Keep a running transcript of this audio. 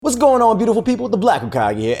What's going on, beautiful people? The Black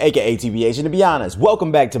Hokage here, aka TBH, and to be honest,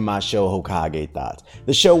 welcome back to my show, Hokage Thoughts,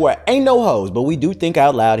 the show where ain't no hoes, but we do think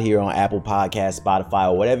out loud here on Apple Podcasts,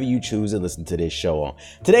 Spotify, or whatever you choose to listen to this show on.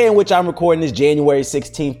 Today, in which I'm recording, is January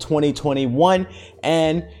 16th, 2021,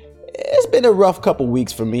 and it's been a rough couple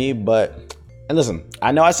weeks for me, but, and listen,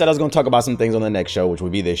 I know I said I was going to talk about some things on the next show, which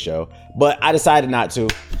would be this show, but I decided not to.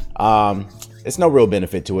 It's no real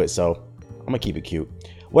benefit to it, so I'm going to keep it cute.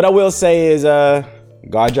 What I will say is,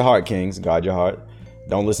 guard your heart, kings. Guard your heart.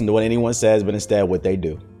 Don't listen to what anyone says, but instead what they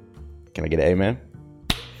do. Can I get an amen?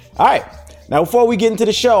 All right. Now, before we get into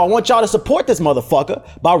the show, I want y'all to support this motherfucker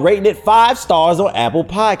by rating it 5 stars on Apple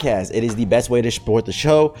Podcasts. It is the best way to support the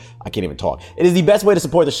show. I can't even talk. It is the best way to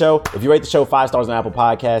support the show. If you rate the show 5 stars on Apple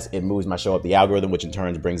Podcasts, it moves my show up the algorithm, which in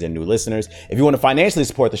turn brings in new listeners. If you want to financially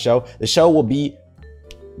support the show will be...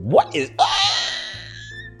 What is...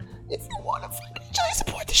 If you want to financially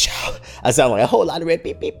support the show, I sound like a whole lot of red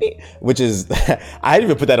beep beep beep, which is I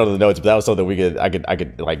didn't even put that on the notes, but that was something I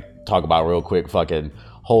could like talk about real quick. Fucking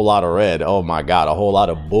whole lot of red. Oh my god, a whole lot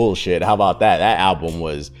of bullshit. How about that?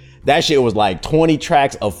 That shit was like 20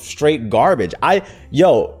 tracks of straight garbage.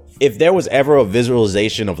 If there was ever a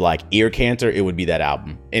visualization of like ear cancer, it would be that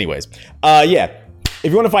album. Anyways, yeah.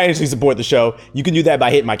 If you want to financially support the show, you can do that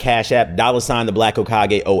by hitting my Cash App. $ the Black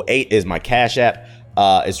Hokage 08 is my Cash App.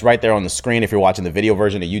 It's right there on the screen if you're watching the video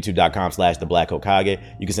version at youtube.com/the Black Hokage.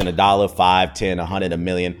 You can send $1, $5, $10, $100, $1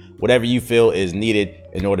 million, whatever you feel is needed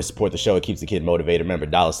in order to support the show. It keeps the kid motivated. Remember,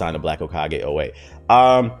 $ the Black Hokage 08.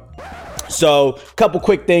 So couple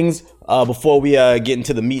quick things before we get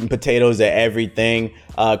into the meat and potatoes of everything.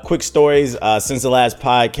 Quick stories since the last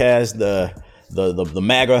podcast. The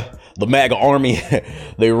MAGA army,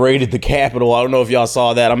 they raided the Capitol. I don't know if y'all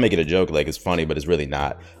saw that. I'm making a joke like it's funny, but it's really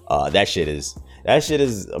not. That shit is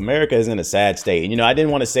America is in a sad state. And I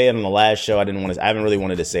didn't want to say it on the last show. I haven't really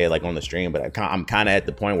wanted to say it like on the stream, but I'm kind of at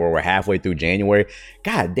the point where we're halfway through January.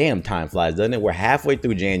 God damn, time flies, doesn't it? We're halfway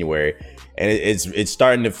through January, and it's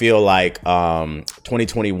starting to feel like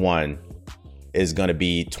 2021 is gonna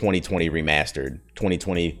be 2020 remastered,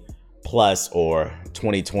 2020 plus, or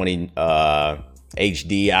 2020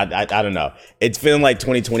 HD. I don't know. It's feeling like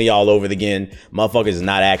 2020 all over again. Motherfuckers is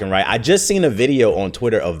not acting right. I just seen a video on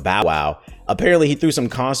Twitter of Bow Wow. Apparently he threw some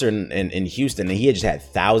concert in Houston, and he had just had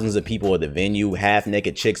thousands of people at the venue, half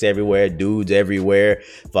naked chicks everywhere, dudes everywhere,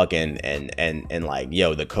 fucking and like,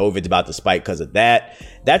 the COVID's about to spike because of that.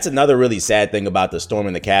 That's another really sad thing about the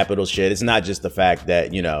storming the Capitol shit. It's not just the fact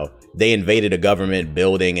that they invaded a government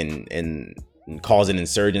building and causing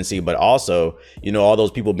insurgency, but also all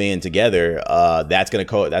those people being together, that's gonna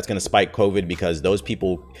spike COVID, because those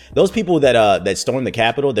people that stormed the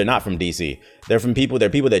Capitol, they're not from DC. They're people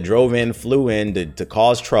that drove in, flew in to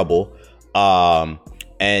cause trouble,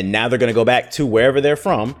 and now they're gonna go back to wherever they're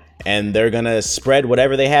from, and they're gonna spread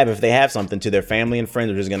whatever they have, if they have something, to their family and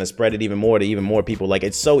friends, which is gonna spread it even more to even more people. Like,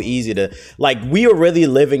 it's so easy to, like, we are really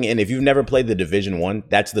living in, if you've never played the Division 1,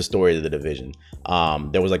 that's the story of the Division.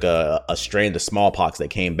 There was like a strain of smallpox that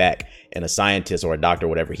came back, and a scientist or a doctor or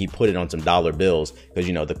whatever, he put it on some dollar bills, because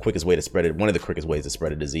the quickest way to spread it, one of the quickest ways to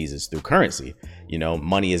spread a disease is through currency.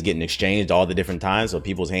 Money is getting exchanged all the different times, so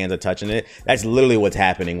people's hands are touching it. That's literally what's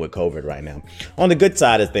happening with COVID right now. On the good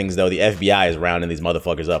side of things, though, the FBI is rounding these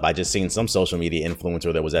motherfuckers up. I just seen some social media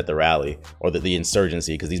influencer that was at the rally, or the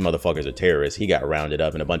insurgency, because these motherfuckers are terrorists. He got rounded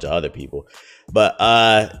up, and a bunch of other people. But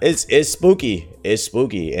it's spooky. It's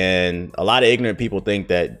spooky, and a lot of ignorant people think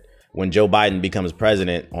that when Joe Biden becomes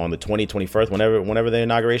president on the 21st, whenever the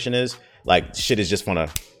inauguration is, like, shit is just gonna,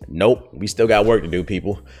 nope, we still got work to do,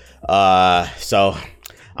 people. So I'm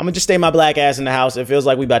gonna just stay my black ass in the house. It feels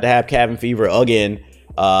like we about to have cabin fever again.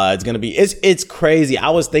 It's gonna be, it's crazy.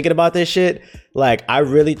 I was thinking about this shit. Like, I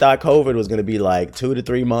really thought COVID was gonna be like 2 to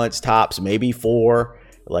 3 months tops, maybe 4.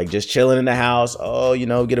 Like, just chilling in the house. Oh,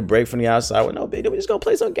 get a break from the outside. Well, no, baby, we're just gonna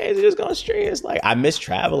play some games. We're just gonna stream. It's like, I miss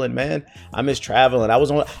traveling, man. I miss traveling. I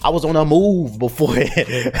was on a move before. If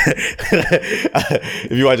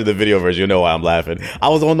you watch the video version, you'll know why I'm laughing. I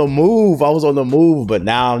was on the move, but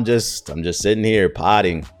now I'm just sitting here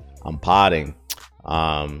potting. I'm potting.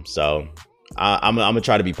 So I'm gonna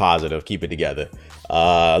try to be positive, keep it together.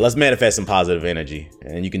 Let's manifest some positive energy,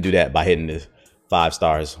 and you can do that by hitting the 5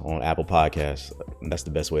 stars on Apple Podcasts. That's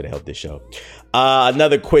the best way to help this show.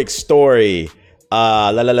 Another quick story.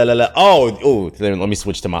 Let me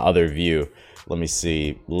switch to my other view. Let me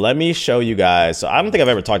see. Let me show you guys. So I don't think I've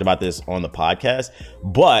ever talked about this on the podcast,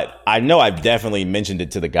 but I know I've definitely mentioned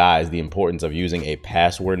it to the guys, the importance of using a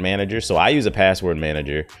password manager. So I use a password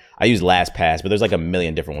manager. I use LastPass, but there's like a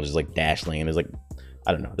million different ones. There's like Dashlane. There's like,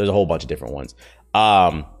 I don't know. There's a whole bunch of different ones.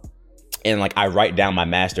 and like I write down my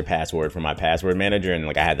master password for my password manager, and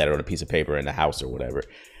like I had that on a piece of paper in the house or whatever.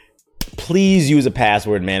 Please use a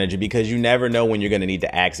password manager, because you never know when you're going to need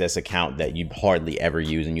to access an account that you hardly ever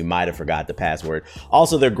use and you might have forgot the password.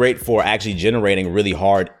 Also, they're great for actually generating really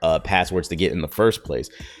hard passwords to get in the first place.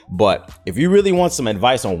 But if you really want some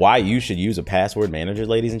advice on why you should use a password manager,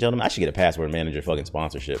 ladies and gentlemen, I should get a password manager fucking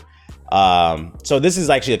sponsorship. So this is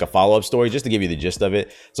actually like a follow-up story just to give you the gist of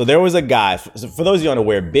it. So there was a guy, for those of you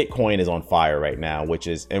unaware, Bitcoin is on fire right now,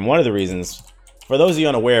 and one of the reasons, for those of you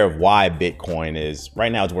unaware of why Bitcoin is,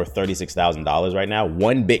 right now it's worth $36,000 right now.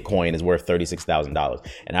 One Bitcoin is worth $36,000.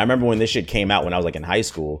 And I remember when this shit came out when I was like in high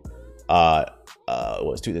school,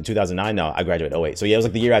 was 2009? No, I graduated 2008. So yeah, it was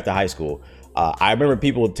like the year after high school. I remember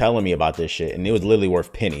people telling me about this shit, and it was literally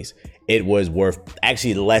worth pennies. It was worth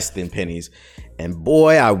actually less than pennies. And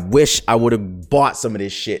boy, I wish I would have bought some of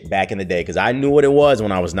this shit back in the day, because I knew what it was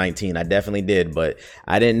when I was 19. I definitely did, but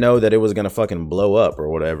I didn't know that it was gonna fucking blow up or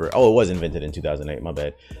whatever. Oh, it was invented in 2008, my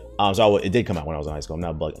bad. So it did come out when I was in high school. I'm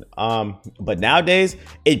not bugging. But nowadays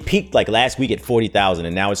it peaked like last week at 40,000,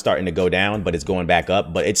 and now it's starting to go down, but it's going back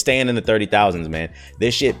up, but it's staying in the 30,000s, man.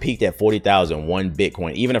 This shit peaked at 40,000, one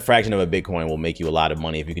Bitcoin. Even a fraction of a Bitcoin will make you a lot of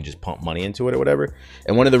money if you can just pump money into it or whatever.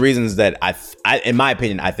 And one of the reasons that I in my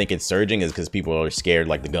opinion, I think it's surging is because people are scared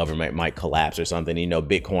like the government might collapse or something. You know,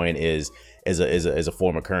 Bitcoin is a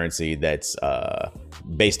form of currency that's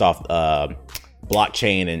based off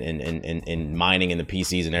blockchain and mining in the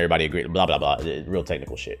PCs, and everybody agreed, blah blah blah, real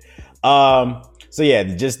technical shit. So yeah,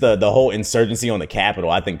 just the whole insurgency on the Capitol,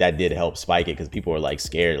 I think that did help spike it, because people were like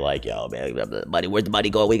scared, like, yo man, money, where's the money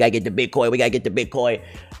going? We gotta get the Bitcoin.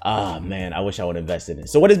 Man, I wish I would have invested in it.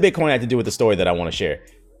 So what does Bitcoin have to do with the story that I want to share?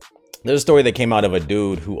 There's a story that came out of a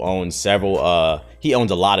dude who owns he owns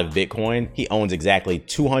a lot of Bitcoin. He owns exactly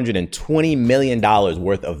 $220 million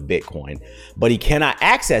worth of Bitcoin, but he cannot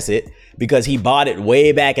access it because he bought it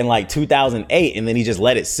way back in like 2008, and then he just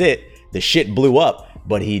let it sit. The shit blew up,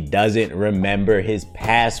 but he doesn't remember his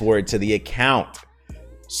password to the account.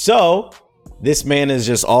 So this man is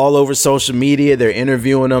just all over social media. They're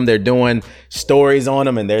interviewing him. They're doing stories on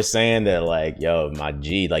him. And they're saying that like, yo, my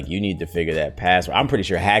G, like you need to figure that password. I'm pretty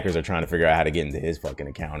sure hackers are trying to figure out how to get into his fucking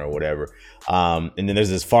account or whatever. And then there's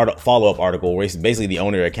this follow-up article where basically the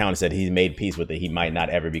owner of the account said he's made peace with it. He might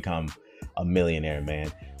not ever become a millionaire,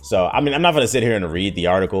 man. So, I mean, I'm not going to sit here and read the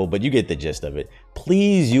article, but you get the gist of it.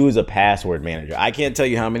 Please use a password manager. I can't tell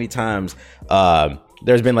you how many times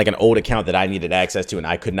there's been like an old account that I needed access to and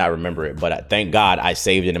I could not remember it, but thank God I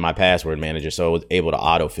saved it in my password manager, so I was able to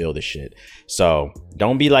autofill the shit. So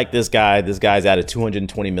don't be like this guy. This guy's out of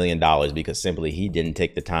 $220 million because simply he didn't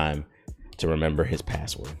take the time to remember his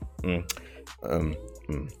password.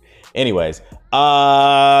 Anyways,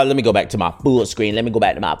 let me go back to my full screen.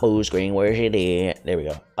 Where's it at? There we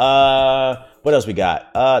go. What else we got?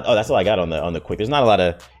 Oh, that's all I got on the quick. There's not a lot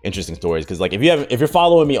of interesting stories, because like if you're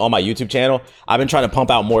following me on my YouTube channel, I've been trying to pump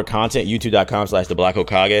out more content.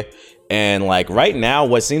 YouTube.com/TheBlackHokage. And like right now,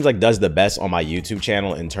 what seems like does the best on my YouTube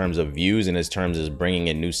channel in terms of views and in terms of bringing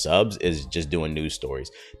in new subs is just doing news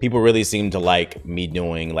stories. People really seem to like me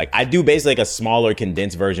doing, like, I do basically like a smaller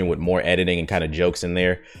condensed version with more editing and kind of jokes in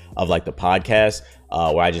there of like the podcast,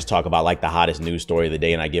 where I just talk about like the hottest news story of the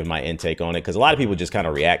day and I give my intake on it. Because a lot of people just kind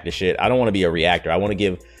of react to shit. I don't want to be a reactor. I want to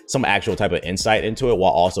give some actual type of insight into it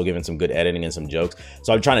while also giving some good editing and some jokes.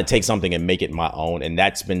 So I'm trying to take something and make it my own, and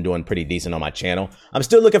that's been doing pretty decent on my channel. I'm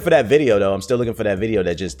still looking for that video though. I'm still looking for that video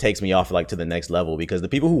that just takes me off like to the next level, because the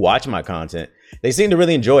people who watch my content, they seem to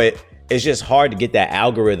really enjoy it. It's just hard to get that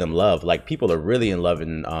algorithm love. Like people are really in love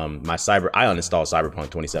in I uninstalled Cyberpunk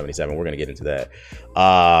 2077. We're gonna get into that.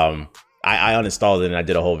 I uninstalled it and I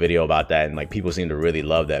did a whole video about that, and like people seem to really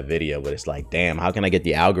love that video, but it's like, damn, how can I get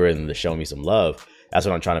the algorithm to show me some love? That's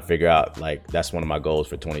what I'm trying to figure out. Like that's one of my goals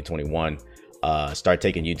for 2021. Start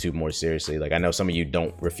taking YouTube more seriously. Like I know some of you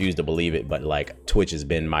don't refuse to believe it, but like Twitch has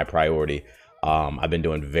been my priority. I've been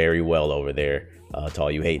doing very well over there, to all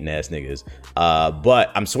you hating ass niggas.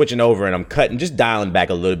 But I'm switching over and I'm just dialing back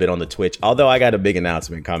a little bit on the Twitch, although I got a big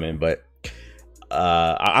announcement coming. But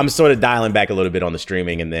I'm sort of dialing back a little bit on the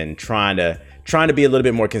streaming, and then trying to be a little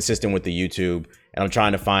bit more consistent with the YouTube. And I'm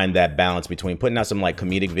trying to find that balance between putting out some like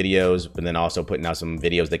comedic videos, but then also putting out some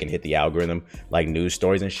videos that can hit the algorithm, like news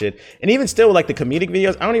stories and shit. And even still, like the comedic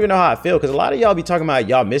videos, I don't even know how I feel, because a lot of y'all be talking about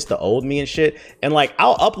y'all miss the old me and shit. And like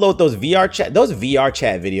I'll upload those VR chat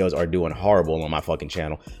videos are doing horrible on my fucking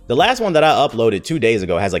channel. The last one that I uploaded 2 days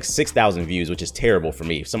ago has like 6,000 views, which is terrible for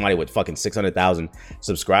me. Somebody with fucking 600,000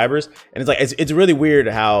 subscribers. And it's like, it's really weird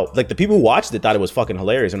how like the people who watched it thought it was fucking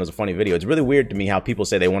hilarious and it was a funny video. It's really weird to me how people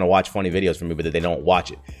say they want to watch funny videos from me, but that they don't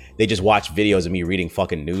watch it. They just watch videos of me reading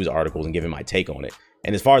fucking news articles and giving my take on it.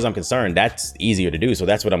 And as far as I'm concerned, that's easier to do. So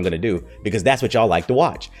that's what I'm going to do, because that's what y'all like to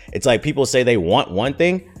watch. It's like people say they want one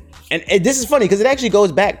thing. And this is funny because it actually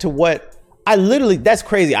goes back to what that's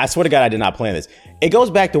crazy. I swear to God, I did not plan this. It goes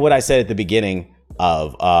back to what I said at the beginning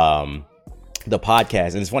of the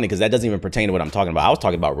podcast. And it's funny because that doesn't even pertain to what I'm talking about. I was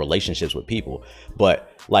talking about relationships with people,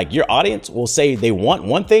 but like your audience will say they want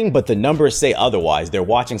one thing, but the numbers say otherwise. They're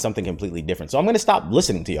watching something completely different. So I'm going to stop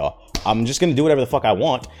listening to y'all. I'm just going to do whatever the fuck I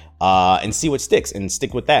want and see what sticks and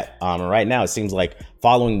stick with that. And right now it seems like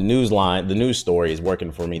following the news story is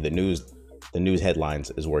working for me. The news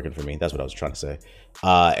headlines is working for me. That's what I was trying to say.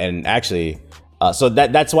 And actually, so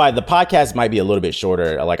that's why the podcast might be a little bit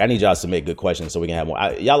shorter. Like I need y'all to submit good questions so we can have more.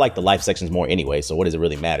 Y'all like the life sections more anyway. So what does it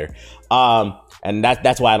really matter? And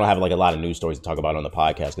that's why I don't have like a lot of news stories to talk about on the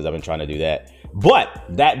podcast, because I've been trying to do that. But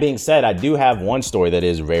that being said, I do have one story that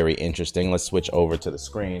is very interesting. Let's switch over to the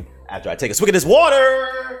screen after I take a swig of this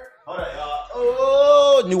water. Hold on, y'all.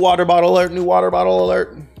 Oh, new water bottle alert. New water bottle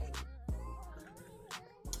alert.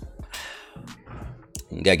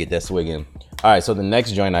 Gotta get that swig in. All right, so the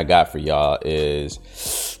next joint I got for y'all is,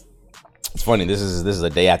 it's funny, this is a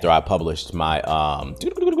day after I published my my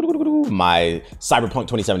Cyberpunk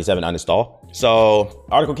 2077 uninstall. So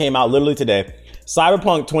article came out literally today.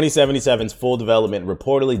 Cyberpunk 2077's full development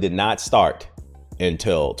reportedly did not start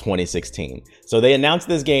until 2016. So they announced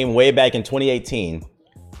this game way back in 2018,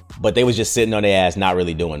 but they was just sitting on their ass, not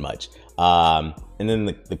really doing much. And then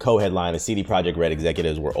the co-headline, the CD Projekt Red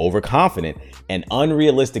executives were overconfident and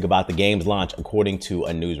unrealistic about the game's launch, according to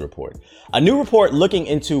a news report. A new report looking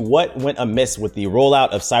into what went amiss with the rollout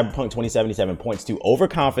of Cyberpunk 2077 points to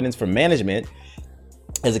overconfidence from management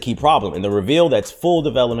as a key problem. And the reveal that's full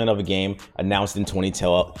development of a game announced in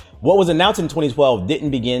 2012. What was announced in 2012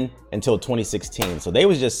 didn't begin until 2016. So they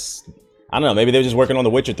was just, I don't know, maybe they were just working on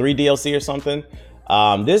the Witcher 3 DLC or something.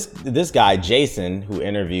 This guy, Jason, who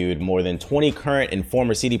interviewed more than 20 current and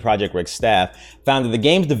former CD Projekt Red staff, found that the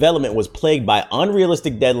game's development was plagued by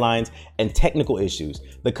unrealistic deadlines and technical issues.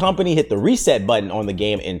 The company hit the reset button on the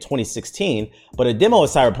game in 2016, but a demo of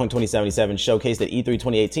Cyberpunk 2077 showcased that E3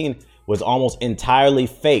 2018 was almost entirely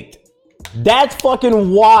faked. That's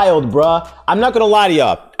fucking wild, bruh. I'm not gonna lie to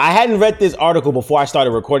y'all. I hadn't read this article before I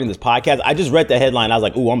started recording this podcast. I just read the headline. I was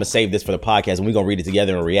like, ooh, I'm gonna save this for the podcast and we're gonna read it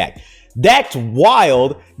together and react. That's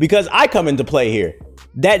wild, because I come into play here.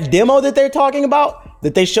 That demo that they're talking about,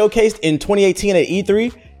 that they showcased in 2018 at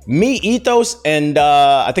E3, me, Ethos, and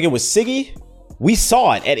I think it was Siggy, we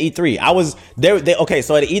saw it at E3. I was there. Okay,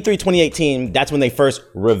 so at E3 2018, that's when they first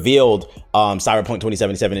revealed Cyberpunk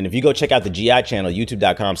 2077. And if you go check out the GI channel,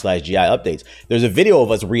 youtube.com/GI updates, there's a video of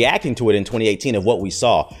us reacting to it in 2018 of what we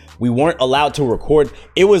saw. We weren't allowed to record.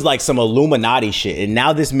 It was like some Illuminati shit. And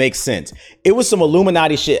now this makes sense. It was some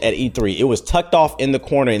Illuminati shit at E3. It was tucked off in the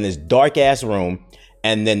corner in this dark ass room.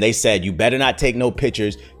 And then they said, you better not take no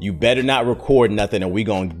pictures. You better not record nothing. And we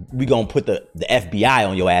gonna put the FBI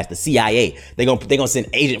on your ass, the CIA. They gonna send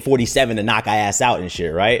Agent 47 to knock our ass out and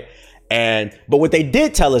shit, right? But what they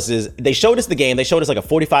did tell us is, they showed us the game. They showed us like a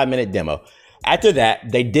 45-minute demo. After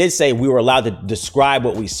that, they did say we were allowed to describe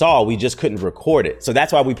what we saw. We just couldn't record it. So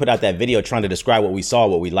that's why we put out that video trying to describe what we saw,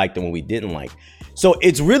 what we liked and what we didn't like. So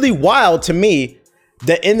it's really wild to me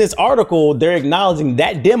that in this article, they're acknowledging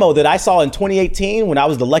that demo that I saw in 2018 when I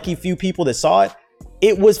was the lucky few people that saw it,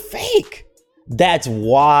 it was fake. That's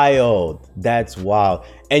wild. That's wild.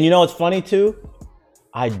 And you know what's funny too?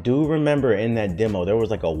 I do remember in that demo, there was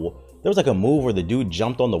like a move where the dude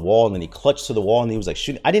jumped on the wall and then he clutched to the wall and he was like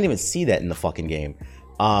shooting. I didn't even see that in the fucking game.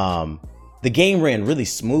 The game ran really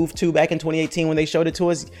smooth too back in 2018 when they showed it to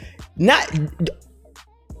us.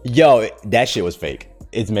 Yo, that shit was fake.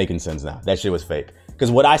 It's making sense now. That shit was fake. Because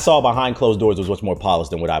what I saw behind closed doors was much more polished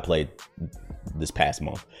than what I played this past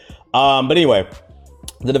month. But anyway,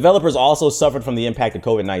 the developers also suffered from the impact of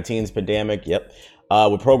COVID-19's pandemic. Yep.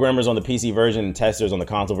 With programmers on the PC version and testers on the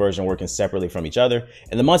console version working separately from each other.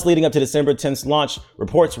 In the months leading up to December 10th launch,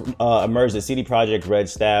 reports emerged that CD Projekt Red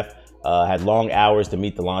staff had long hours to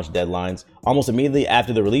meet the launch deadlines. Almost immediately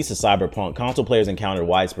after the release of Cyberpunk, console players encountered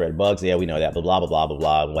widespread bugs. Yeah, we know that. Blah, blah, blah, blah,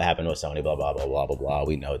 blah. What happened with Sony? Blah, blah, blah, blah, blah, blah.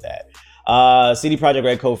 We know that. CD Projekt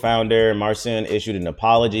Red co-founder Marcin issued an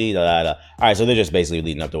apology. All right, so they're just basically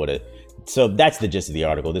leading up to what so that's the gist of the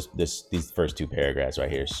article. These first two paragraphs right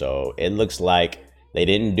here. So it looks like they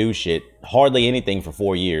didn't do shit, hardly anything for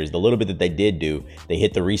 4 years. The little bit that they did do, they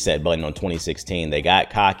hit the reset button on 2016. They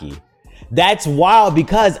got cocky. That's wild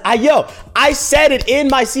because I said it in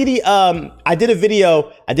my CD. I did a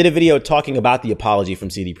video talking about the apology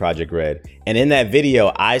from CD Projekt Red. And in that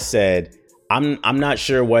video, I said, I'm not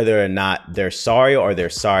sure whether or not they're sorry or they're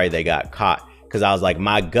sorry they got caught. Because I was like,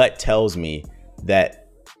 my gut tells me that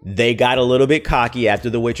they got a little bit cocky after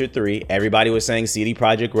The Witcher 3. Everybody was saying CD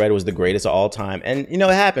Projekt Red was the greatest of all time. And, you know,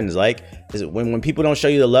 it happens. Like, when people don't show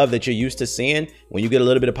you the love that you're used to seeing, when you get a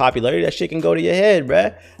little bit of popularity, that shit can go to your head,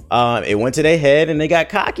 bruh. It went to their head and they got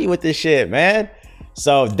cocky with this shit, man.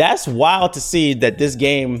 So that's wild to see that this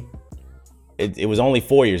game, it was only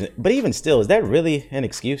 4 years. But even still, is that really an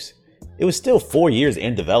excuse? It was still 4 years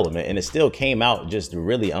in development and it still came out just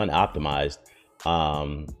really unoptimized.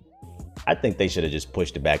 I think they should have just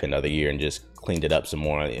pushed it back another year and just cleaned it up some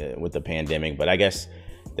more with the pandemic. But I guess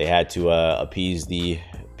they had to appease the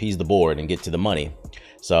board and get to the money.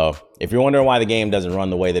 So if you're wondering why the game doesn't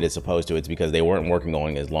run the way that it's supposed to, it's because they weren't working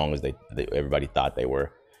on it as long as everybody thought they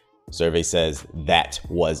were. Survey says that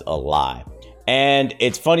was a lie. And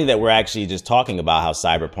it's funny that we're actually just talking about how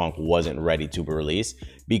Cyberpunk wasn't ready to be released,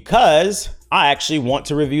 because I actually want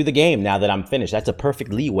to review the game now that I'm finished. That's a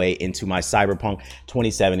perfect leeway into my Cyberpunk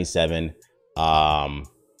 2077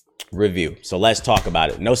 review. So let's talk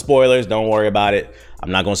about it. No spoilers, don't worry about it.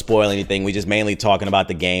 I'm not going to spoil anything. We just mainly talking about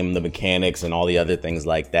the game, the mechanics, and all the other things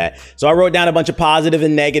like that. So I wrote down a bunch of positive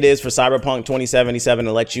and negatives for Cyberpunk 2077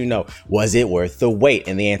 to let you know, was it worth the wait?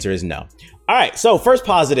 And the answer is no. All right, so first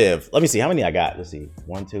positive. Let me see how many I got. Let's see.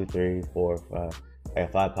 1, 2, 3, 4, 5. I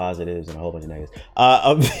got 5 positives and a whole bunch of negatives.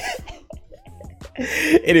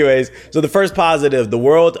 Anyways, so the first positive, the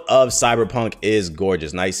world of Cyberpunk is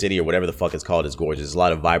gorgeous. Night City, or whatever the fuck it's called, is gorgeous. There's a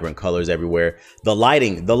lot of vibrant colors everywhere. The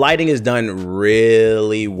lighting is done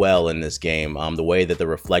really well in this game. The way that the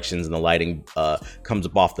reflections and the lighting comes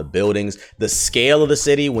up off the buildings, the scale of the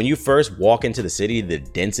city. When you first walk into the city, the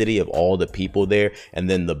density of all the people there, and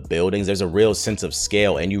then the buildings, there's a real sense of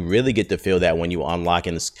scale, and you really get to feel that when you unlock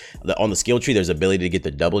on the skill tree. There's ability to get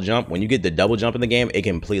the double jump. When you get the double jump in the game, it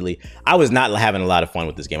completely. I was not having a lot of fun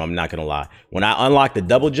with this game, I'm not gonna lie. When I unlocked the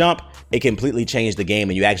double jump, it completely changed the game,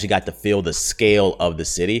 and you actually got to feel the scale of the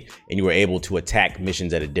city, and you were able to attack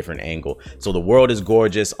missions at a different angle. So the world is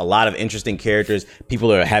gorgeous, a lot of interesting characters,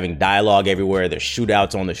 people are having dialogue everywhere, there's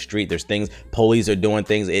shootouts on the street, there's things, police are doing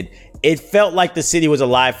things. It felt like the city was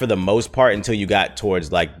alive for the most part until you got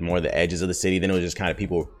towards like more of the edges of the city. Then it was just kind of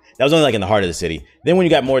people. That was only like in the heart of the city. Then when you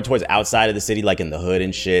got more towards outside of the city, like in the hood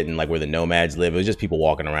and shit, and like where the nomads live, it was just people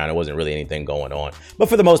walking around. It wasn't really anything going on. But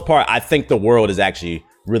for the most part, I think the world is actually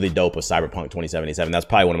really dope with Cyberpunk 2077. That's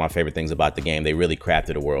probably one of my favorite things about the game. They really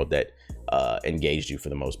crafted a world that engaged you for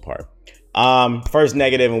the most part. First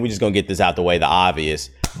negative, and we're just gonna get this out the way, the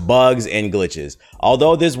obvious: bugs and glitches.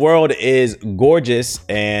 Although this world is gorgeous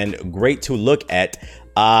and great to look at,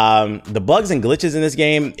 the bugs and glitches in this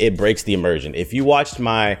game, it breaks the immersion. If you watched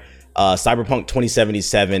my Cyberpunk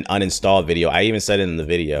 2077 uninstall video, I even said it in the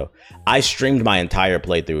video, I streamed my entire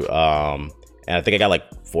playthrough, and I think I got like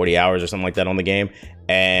 40 hours or something like that on the game,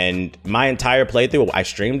 and my entire playthrough, I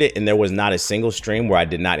streamed it, and there was not a single stream where I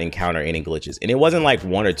did not encounter any glitches. And it wasn't like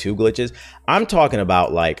 1 or 2 glitches. I'm talking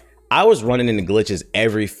about like, I was running into glitches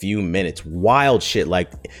every few minutes. Wild shit.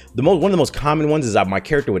 Like one of the most common ones is that my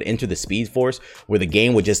character would enter the Speed Force, where the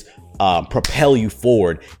game would just propel you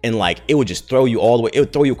forward, and like it would just throw you all the way. It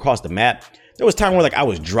would throw you across the map. There was time where like I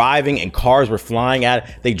was driving and cars were flying out.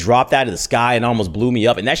 They dropped out of the sky and almost blew me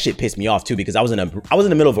up, and that shit pissed me off too, because I was in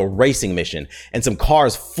the middle of a racing mission, and some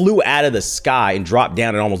cars flew out of the sky and dropped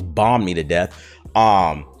down and almost bombed me to death.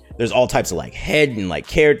 There's all types of like head and like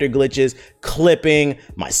character glitches, clipping,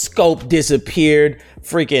 my scope disappeared,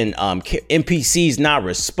 freaking NPCs not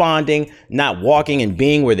responding, not walking and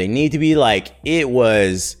being where they need to be. Like it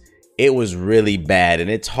was really bad, and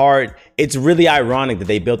it's hard. It's really ironic that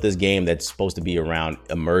they built this game that's supposed to be around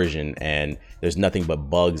immersion, and there's nothing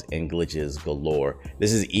but bugs and glitches galore.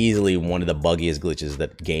 This is easily one of the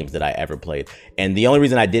buggiest games that I ever played. And the only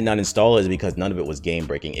reason I didn't uninstall it is because none of it was game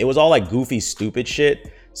breaking. It was all like goofy, stupid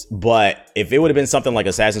shit. But if it would have been something like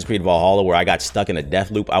Assassin's Creed Valhalla, where I got stuck in a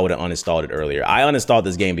death loop, I would have uninstalled it earlier. I uninstalled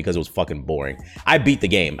this game because it was fucking boring. I beat the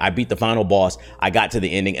game. I beat the final boss. I got to the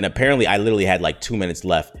ending, and apparently I literally had like 2 minutes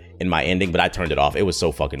left in my ending, but I turned it off. It was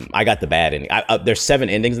so fucking, I got the bad ending. There's 7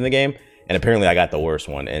 endings in the game, and apparently I got the worst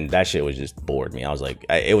one, and that shit was just bored me. I was like,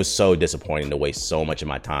 it was so disappointing to waste so much of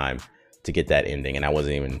my time to get that ending, and I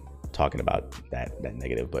wasn't even talking about that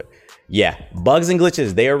negative. But yeah, bugs and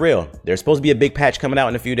glitches, they are real. There's supposed to be a big patch coming out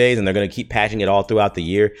in a few days, and they're going to keep patching it all throughout the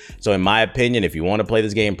year. So in my opinion, if you want to play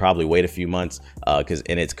this game, probably wait a few months, because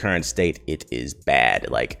in its current state, it is bad.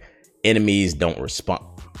 Like, enemies don't respond.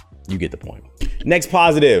 You get the point. Next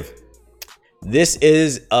positive. This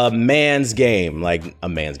is a man's game, like a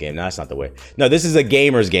man's game. No, that's not the way. No, this is a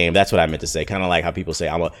gamer's game. That's what I meant to say. Kind of like how people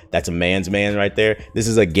say, that's a man's man right there. This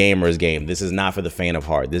is a gamer's game. This is not for the faint of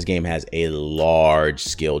heart. This game has a large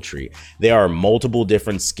skill tree. There are multiple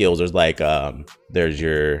different skills. There's like, there's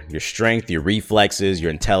your strength, your reflexes,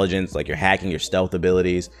 your intelligence, like your hacking, your stealth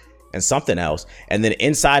abilities, and something else. And then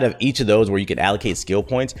inside of each of those where you can allocate skill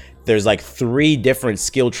points, there's like 3 different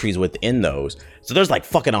skill trees within those. So there's like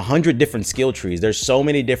fucking 100 different skill trees. There's so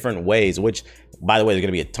many different ways, which by the way, there's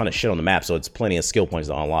gonna be a ton of shit on the map. So it's plenty of skill points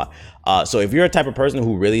to unlock. So if you're a type of person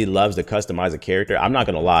who really loves to customize a character, I'm not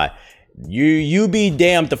gonna lie, you be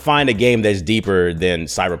damned to find a game that's deeper than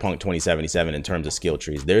Cyberpunk 2077 in terms of skill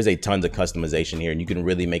trees. There's a tons of customization here and you can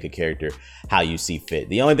really make a character how you see fit.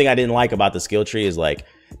 The only thing I didn't like about the skill tree is like,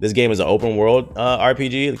 this game is an open world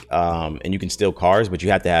RPG, and you can steal cars, but you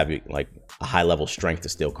have to have like a high level strength to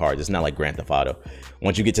steal cars. It's not like Grand Theft Auto.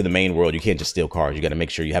 Once you get to the main world, you can't just steal cars. You got to make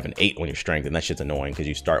sure you have an 8 on your strength, and that shit's annoying because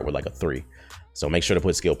you start with like a 3. So make sure to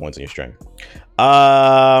put skill points on your strength.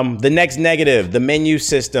 The next negative, the menu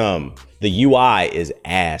system. The UI is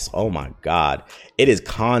ass. Oh my God. It is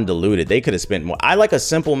convoluted. They could have spent more. I like a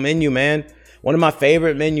simple menu, man. One of my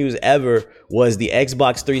favorite menus ever was the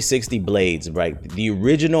Xbox 360 blades, right? The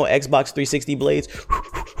original Xbox 360 blades,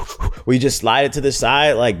 where you just slide it to the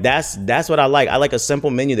side. Like that's what I like. I like a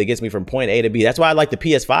simple menu that gets me from point A to B. That's why I like the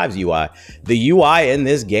PS5's UI. The UI in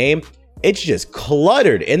this game, it's just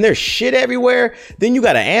cluttered and there's shit everywhere. Then you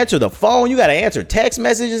got to answer the phone. You got to answer text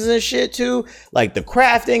messages and shit too. Like the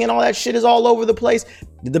crafting and all that shit is all over the place.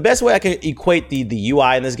 The best way I can equate the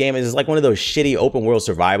UI in this game is it's like one of those shitty open world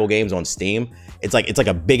survival games on Steam. It's like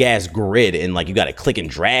a big ass grid and like you got to click and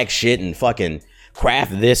drag shit and fucking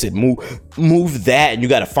craft this and move that, and you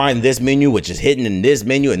got to find this menu which is hidden in this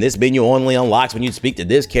menu, and this menu only unlocks when you speak to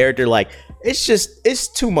this character. Like it's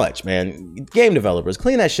too much, man. Game developers,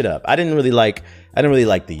 clean that shit up. I didn't really like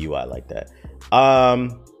the UI like that.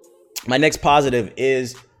 My next positive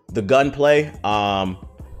is the gunplay.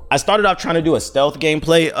 I started off trying to do a stealth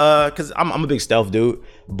gameplay because I'm a big stealth dude,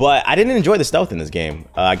 but I didn't enjoy the stealth in this game.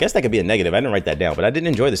 I guess that could be a negative. I didn't write that down, but I didn't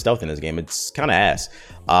enjoy the stealth in this game. It's kind of ass.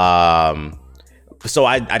 So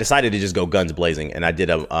I decided to just go guns blazing, and I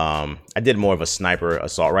did more of a sniper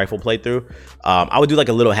assault rifle playthrough. I would do like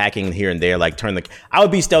a little hacking here and there, like I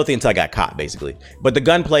would be stealthy until I got caught, basically. But the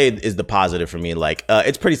gunplay is the positive for me. Like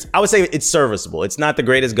it's pretty. I would say it's serviceable. It's not the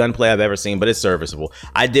greatest gunplay I've ever seen, but it's serviceable.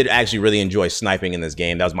 I did actually really enjoy sniping in this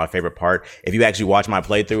game. That was my favorite part. If you actually watch my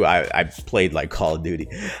playthrough, I played like Call of Duty.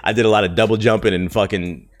 I did a lot of double jumping and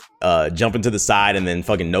fucking jumping to the side and then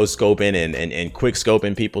fucking no scoping and quick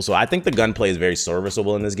scoping people. So I think the gunplay is very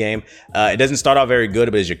serviceable in this game. It doesn't start off very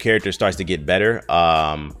good, but as your character starts to get better,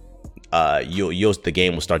 the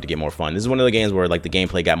game will start to get more fun. This is one of the games where like the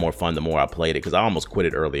gameplay got more fun the more I played it, because I almost quit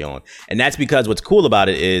it early on. And that's because what's cool about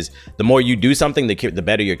it is the more you do something, the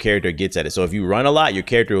better your character gets at it. So if you run a lot, your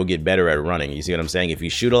character will get better at running. You see what I'm saying? If you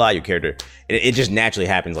shoot a lot, your character, it just naturally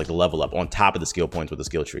happens, like the level up on top of the skill points with the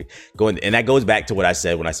skill tree. And that goes back to what I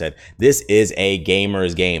said when I said this is a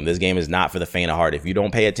gamer's game. This game is not for the faint of heart. If you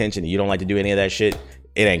don't pay attention, you don't like to do any of that shit,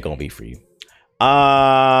 it ain't gonna be for you.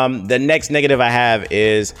 The next negative I have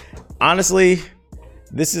is, honestly,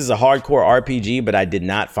 this is a hardcore RPG, but I did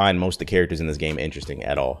not find most of the characters in this game interesting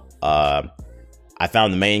at all. I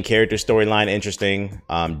found the main character storyline interesting.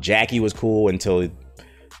 Jackie was cool until,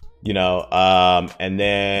 you know, and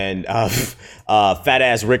then fat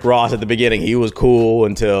ass Rick Ross at the beginning, he was cool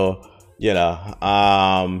until, you know,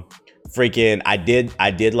 freaking I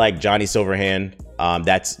did like Johnny Silverhand.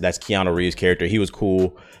 That's Keanu Reeves' character. He was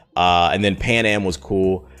cool. And then Pan Am was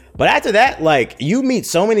cool. But after that, like, you meet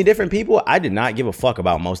so many different people. I did not give a fuck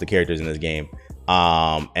about most of the characters in this game.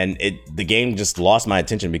 And the game just lost my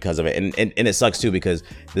attention because of it. And it sucks too, because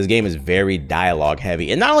this game is very dialogue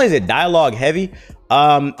heavy. And not only is it dialogue heavy,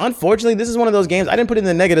 unfortunately, this is one of those games, I didn't put it in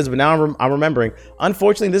the negatives, but now I'm remembering.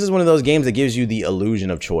 Unfortunately, this is one of those games that gives you the illusion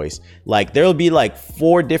of choice. Like, there'll be like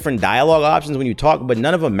 4 different dialogue options when you talk, but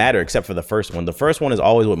none of them matter except for the first one. The first one is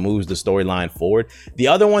always what moves the storyline forward. The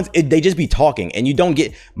other ones, they just be talking, and you don't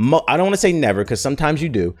get, I don't want to say never, because sometimes you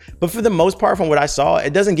do, but for the most part, from what I saw,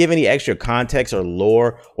 it doesn't give any extra context or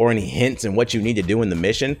lore or any hints in what you need to do in the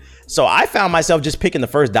mission. So I found myself just picking the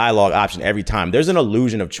first dialogue option every time. There's an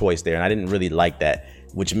illusion of choice there, and I didn't really like that,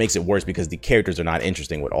 which makes it worse because the characters are not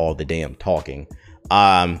interesting with all the damn talking.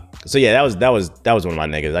 So yeah, that was one of my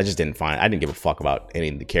negatives. I didn't give a fuck about any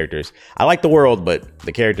of the characters. I like the world, but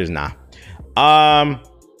the characters, nah.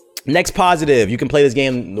 Next positive, you can play this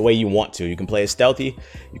game the way you want to. You can play it stealthy,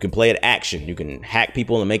 you can play it action, you can hack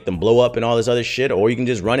people and make them blow up and all this other shit, or you can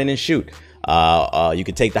just run in and shoot. You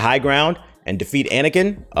can take the high ground, and defeat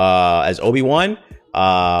Anakin as Obi-Wan.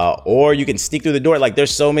 Or you can sneak through the door. Like,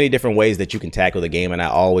 there's so many different ways that you can tackle the game, and I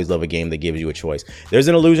always love a game that gives you a choice. There's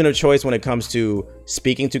an illusion of choice when it comes to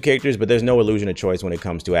speaking to characters, but there's no illusion of choice when it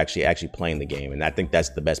comes to actually playing the game. And I think that's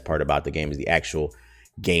the best part about the game, is the actual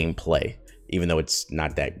gameplay, even though it's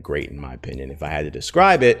not that great in my opinion. If I had to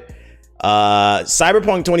describe it,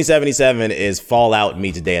 Cyberpunk 2077 is Fallout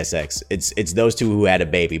meets Deus Ex. It's those two who had a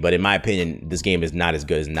baby, but in my opinion, this game is not as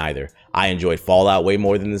good as neither. I enjoyed Fallout way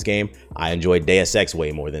more than this game. I enjoyed Deus Ex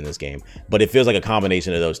way more than this game. But it feels like a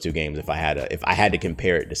combination of those two games if I had to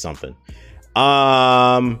compare it to something.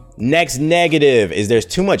 Next negative is there's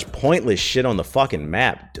too much pointless shit on the fucking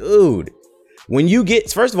map, dude. When you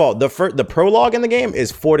get, first of all, the prologue in the game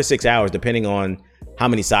is 4 to 6 hours, depending on how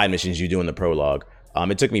many side missions you do in the prologue.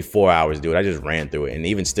 It took me 4 hours to do it. I just ran through it, and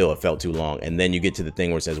even still, it felt too long. And then you get to the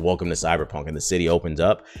thing where it says, welcome to Cyberpunk, and the city opens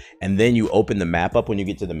up. And then you open the map up when you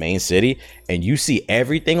get to the main city, and you see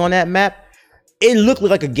everything on that map. It looked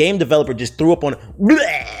like a game developer just threw up on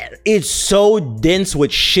it. It's so dense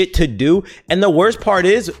with shit to do. And the worst part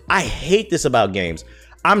is, I hate this about games.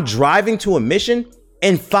 I'm driving to a mission,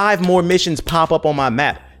 and 5 more missions pop up on my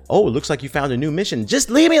map. Oh, it looks like you found a new mission. Just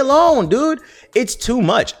leave me alone, dude. It's too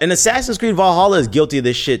much. And Assassin's Creed Valhalla is guilty of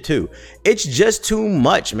this shit too. It's just too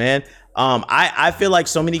much, man. I feel like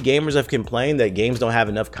so many gamers have complained that games don't have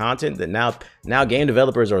enough content, that now game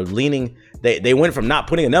developers are leaning, they went from not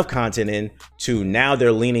putting enough content in to now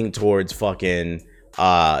they're leaning towards fucking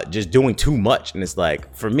just doing too much. And it's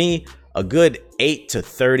like, for me, a good 8 to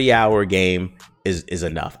 30 hour game is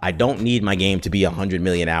enough. I don't need my game to be 100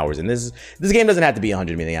 million hours. And this game doesn't have to be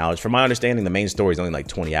 100 million hours. From my understanding, the main story is only like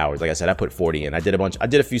 20 hours. Like I said, I put 40 in. I did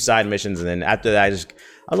a few side missions, and then after that, I was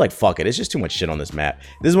like, fuck it. It's just too much shit on this map.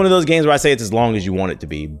 This is one of those games where I say it's as long as you want it to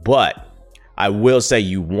be. But I will say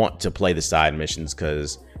you want to play the side missions,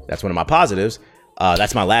 because that's one of my positives.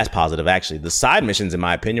 That's my last positive, actually. The side missions, in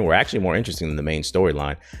my opinion, were actually more interesting than the main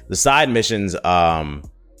storyline. The side missions,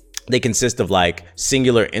 they consist of like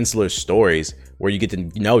singular insular stories where you get to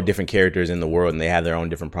know different characters in the world, and they have their own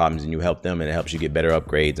different problems, and you help them, and it helps you get better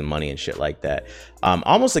upgrades and money and shit like that.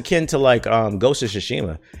 Almost akin to like Ghost of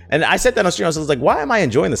Tsushima. And I said that on stream. I was like, why am I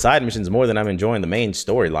enjoying the side missions more than I'm enjoying the main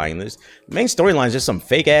storyline? The main storyline is just some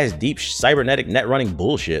fake ass deep cybernetic net running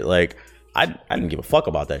bullshit. Like, I didn't give a fuck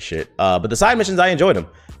about that shit. But the side missions, I enjoyed them.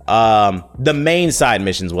 The main side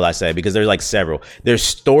missions, will I say, because there's like several. There's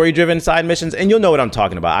story-driven side missions, and you'll know what I'm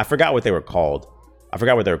talking about. I forgot what they were called,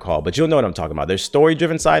 but you'll know what I'm talking about. There's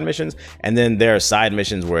story-driven side missions, and then there are side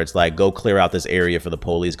missions where it's like, go clear out this area for the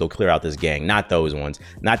police, go clear out this gang. Not those ones.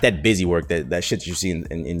 Not that busy work, that shit you see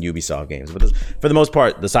in Ubisoft games. But for the most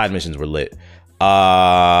part, the side missions were lit.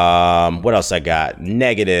 What else I got?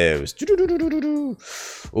 Negatives.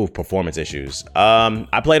 Ooh, performance issues.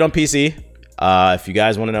 I played on PC. If you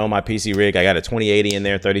guys want to know my PC rig, I got a 2080 in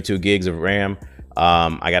there, 32 gigs of RAM.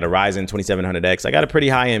 I got a Ryzen 2700X. I got a pretty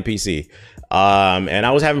high-end PC. And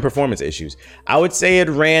I was having performance issues. I would say it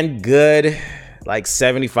ran good like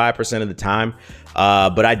 75% of the time.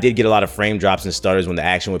 But I did get a lot of frame drops and stutters when the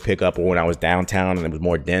action would pick up, or when I was downtown and it was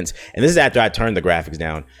more dense. And this is after I turned the graphics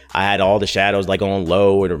down. I had all the shadows like on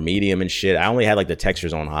low or medium and shit. I only had like the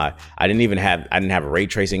textures on high. I didn't have ray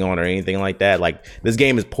tracing on or anything like that. Like, this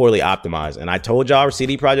game is poorly optimized. And I told y'all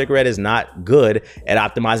CD Projekt Red is not good at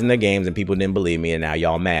optimizing their games, and people didn't believe me, and now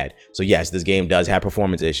y'all mad. So yes, this game does have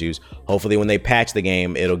performance issues. Hopefully when they patch the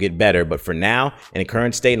game, it'll get better. But for now, in the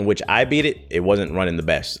current state in which I beat it, it wasn't running the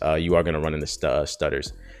best. You are going to run into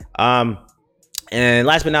stutters. And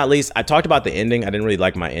last but not least, I talked about the ending. I didn't really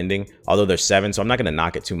like my ending, although there's 7, so I'm not going to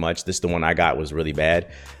knock it too much. The one I got was really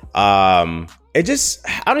bad. I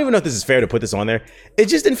don't even know if this is fair to put this on there. It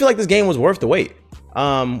just didn't feel like this game was worth the wait.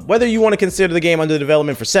 Whether you want to consider the game under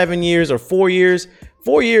development for 7 years or 4 years,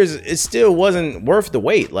 4 years, it still wasn't worth the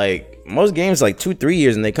wait. Like, most games like 2-3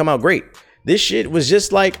 years and they come out great. This shit was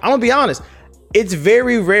just like, I'm gonna be honest, it's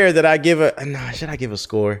very rare that I give should I give a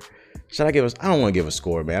score? I don't want to give a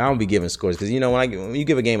score, man. I don't be giving scores, because, you know, when you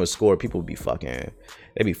give a game a score, people be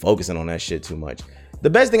they be focusing on that shit too much. The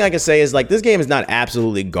best thing I can say is, like, this game is not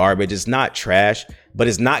absolutely garbage. It's not trash, but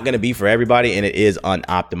it's not going to be for everybody, and it is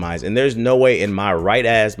unoptimized. And there's no way in my right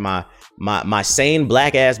ass, my sane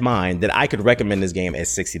black ass mind that I could recommend this game at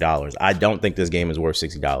 $60. I don't think this game is worth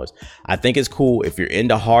 $60. I think it's cool if you're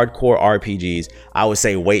into hardcore RPGs. I would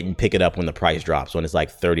say wait and pick it up when the price drops, when it's like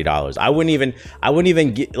 $30. I wouldn't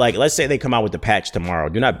even get, like, let's say they come out with the patch tomorrow.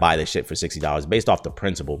 Do not buy this shit for $60 based off the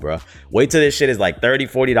principle, bro. Wait till this shit is like $30,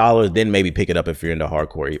 $40, then maybe pick it up if you're into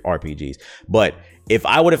hardcore RPGs. But if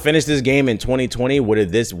I would have finished this game in 2020, would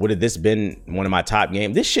have this been one of my top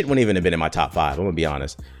games? This shit wouldn't even have been in my top 5. I'm gonna be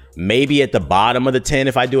honest. maybe at the bottom of the 10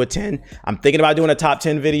 if I do a 10. I'm thinking about doing a top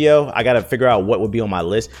 10 video. I gotta figure out what would be on my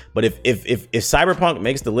list. But if Cyberpunk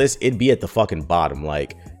makes the list, it'd be at the fucking bottom.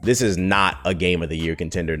 Like, this is not a game of the year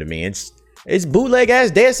contender to me. It's bootleg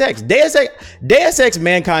ass Deus Ex. Deus Ex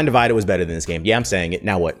Mankind Divided was better than this game. Yeah, I'm saying it.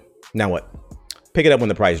 Now what? Pick it up when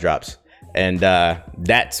the price drops. And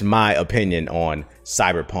that's my opinion on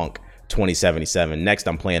Cyberpunk 2077. Next,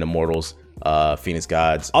 I'm playing Immortals, Phoenix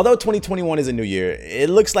Gods. Although 2021 is a new year, it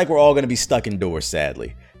looks like we're all going to be stuck indoors,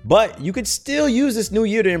 sadly. But you could still use this new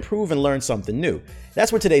year to improve and learn something new.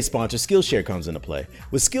 That's where today's sponsor, Skillshare, comes into play.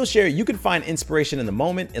 With Skillshare, you can find inspiration in the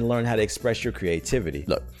moment and learn how to express your creativity.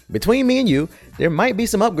 Look, between me and you, there might be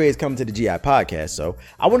some upgrades coming to the GI podcast, so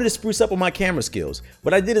I wanted to spruce up on my camera skills.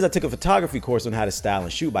 What I did is I took a photography course on how to style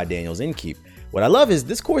and shoot by Daniel's Inkeep. What I love is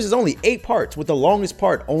this course is only 8 parts, with the longest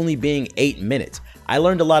part only being 8 minutes. I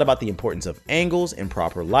learned a lot about the importance of angles and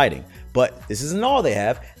proper lighting. But this isn't all they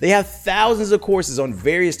have. They have thousands of courses on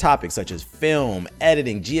various topics such as film,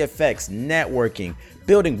 editing, GFX, networking,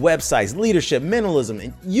 building websites, leadership, minimalism,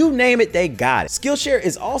 and you name it, they got it. Skillshare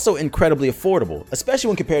is also incredibly affordable, especially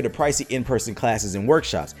when compared to pricey in-person classes and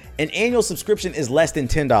workshops. An annual subscription is less than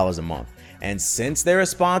 $10 a month. And since they're a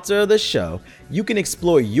sponsor of the show, you can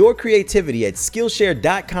explore your creativity at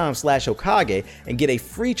Skillshare.com/Hokage and get a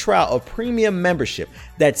free trial of premium membership.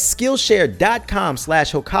 That's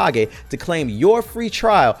Skillshare.com/Hokage to claim your free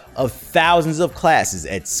trial of thousands of classes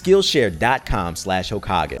at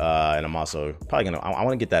Skillshare.com/Hokage. And I'm also probably I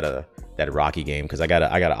want to get that Rocky game because I got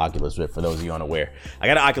an Oculus Rift, for those of you unaware. I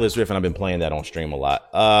got an Oculus Rift and I've been playing that on stream a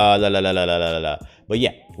lot. But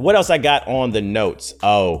yeah, what else I got on the notes?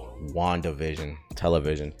 Oh, WandaVision,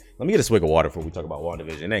 television. Let me get a swig of water before we talk about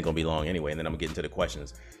WandaVision. It ain't gonna be long anyway, and then I'm gonna get into the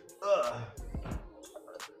questions.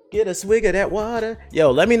 Get a swig of that water.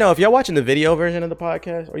 Yo, let me know if y'all watching the video version of the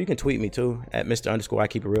podcast, or you can tweet me too at Mr. _ I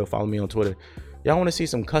keep it real. Follow me on Twitter. Y'all want to see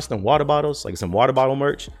some custom water bottles, like some water bottle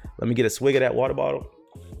merch? Let me get a swig of that water bottle.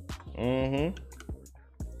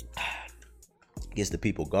 Gets the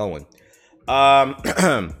people going.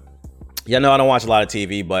 Yeah, no, I don't watch a lot of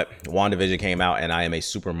TV, but WandaVision came out and I am a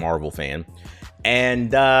super Marvel fan.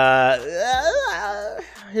 And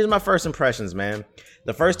here's my first impressions, man.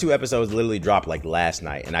 The first 2 episodes literally dropped like last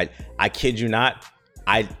night, and I kid you not,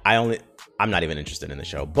 I'm not even interested in the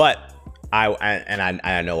show, but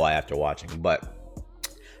I know why after watching, but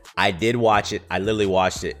I did watch it. I literally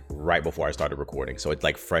watched it right before I started recording, so it's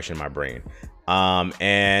like fresh in my brain.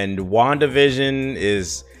 And WandaVision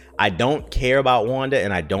is, I don't care about Wanda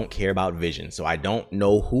and I don't care about Vision. So I don't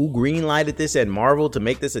know who greenlighted this at Marvel to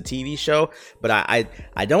make this a TV show, but I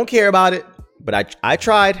don't care about it. But I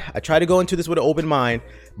tried to go into this with an open mind.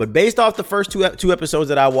 But based off the first two episodes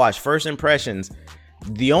that I watched, first impressions,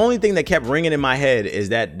 the only thing that kept ringing in my head is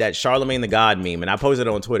that Charlemagne the God meme. And I posted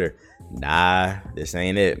it on Twitter. Nah, this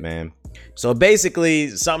ain't it, man. So basically,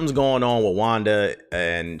 something's going on with Wanda,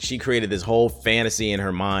 and she created this whole fantasy in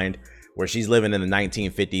her mind where she's living in the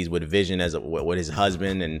 1950s with Vision with his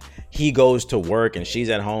husband, and he goes to work and she's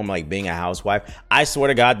at home like being a housewife. I swear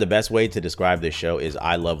to God, the best way to describe this show is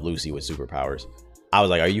I Love Lucy with superpowers. I was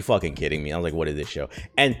like, are you fucking kidding me? I was like, what is this show?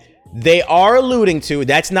 And they are alluding to,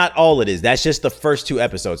 that's not all it is. That's just the first 2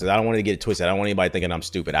 episodes. I don't want to get it twisted. I don't want anybody thinking I'm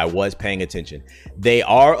stupid. I was paying attention. They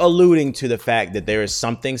are alluding to the fact that there is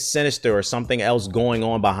something sinister or something else going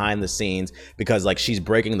on behind the scenes, because like she's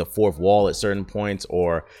breaking the 4th wall at certain points,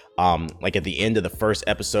 or like at the end of the first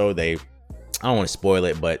episode, I don't want to spoil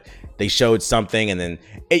it, but they showed something, and then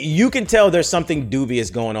you can tell there's something dubious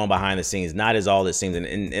going on behind the scenes, not as all it seems.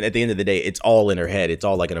 And at the end of the day, it's all in her head. It's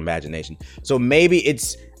all like an imagination. So maybe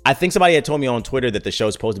I think somebody had told me on Twitter that the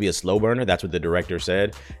show's supposed to be a slow burner. That's what the director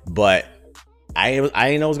said. But I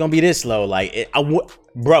didn't know it was going to be this slow. Like,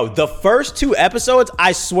 bro, the first 2 episodes,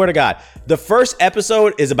 I swear to God, the first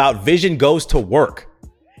episode is about Vision goes to work.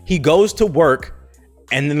 He goes to work,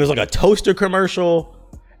 and then there's like a toaster commercial.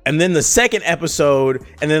 And then the second episode,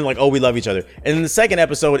 and then like, oh, we love each other. And then the second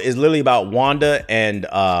episode is literally about Wanda and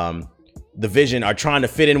the Vision are trying to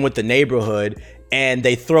fit in with the neighborhood, and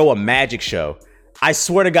they throw a magic show. I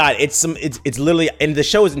swear to God, it's literally, and the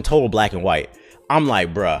show is in total black and white. I'm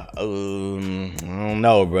like, bruh, I don't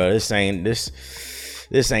know, bro. This ain't it.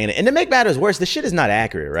 And to make matters worse, the shit is not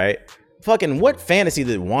accurate, right? Fucking what fantasy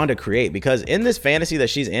did Wanda create? Because in this fantasy that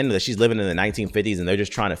she's living in the 1950s and they're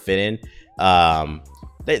just trying to fit in,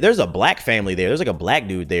 there's a black family there. There's like a black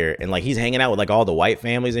dude there, and like he's hanging out with like all the white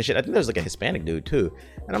families and shit. I think there's like a Hispanic dude too.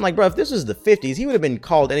 And I'm like, bro, if this was the 50s, he would have been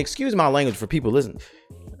called, and excuse my language for people listen,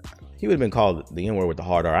 he would have been called the N-word with the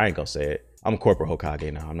hard R. I ain't gonna say it. I'm Corporal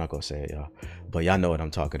Hokage now. I'm not gonna say it, y'all. But y'all know what I'm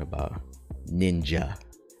talking about. Ninja.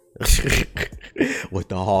 With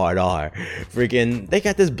the hard R. Freaking, they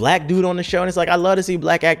got this black dude on the show, and it's like, I love to see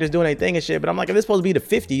black actors doing anything and shit, but I'm like, if it's supposed to be the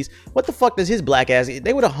 50s, what the fuck does his black ass,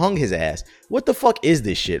 they would have hung his ass. What the fuck is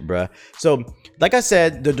this shit, bruh? So, like I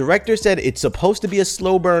said, the director said it's supposed to be a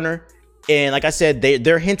slow burner, and like I said,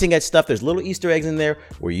 they're hinting at stuff. There's little Easter eggs in there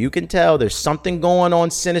where you can tell there's something going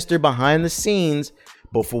on sinister behind the scenes,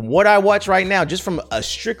 but from what I watch right now, just from a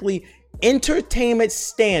strictly entertainment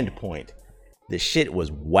standpoint, the shit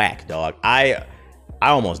was whack, dog. I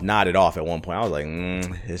almost nodded off at one point. I was like,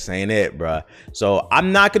 this ain't it, bruh. So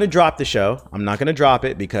I'm not going to drop the show. I'm not going to drop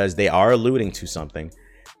it because they are alluding to something.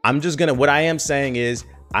 What I am saying is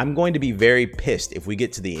I'm going to be very pissed if we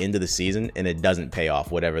get to the end of the season and it doesn't pay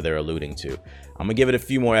off, whatever they're alluding to. I'm going to give it a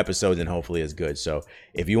few more episodes and hopefully it's good. So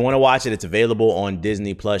if you want to watch it, it's available on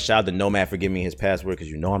Disney Plus. Shout out to Nomad for giving me his password because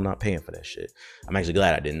you know I'm not paying for that shit. I'm actually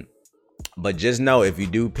glad I didn't. But just know if you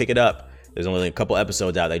do pick it up, there's only a couple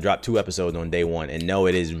episodes out. They dropped 2 episodes on day 1. And no,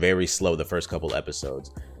 it is very slow, the first couple episodes.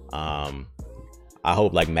 I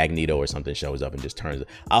hope like Magneto or something shows up and just turns.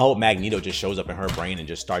 I hope Magneto just shows up in her brain and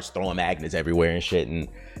just starts throwing magnets everywhere and shit. And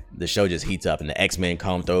the show just heats up and the X-Men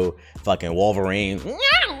come through. Fucking Wolverine.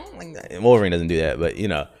 Wolverine doesn't do that, but you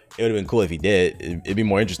know, it would have been cool if he did. It'd be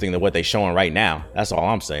more interesting than what they're showing right now. That's all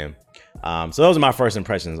I'm saying. So those are my first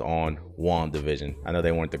impressions on WandaVision. I know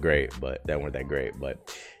they weren't that great, but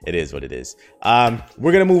it is what it is.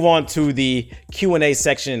 We're gonna move on to the Q&A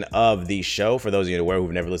section of the show. For those of you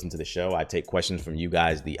who've never listened to the show, I take questions from you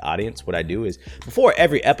guys, the audience. What I do is before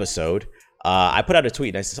every episode, I put out a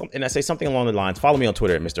tweet and I say something along the lines. Follow me on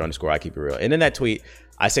Twitter at Mr. _ I keep it real. And in that tweet,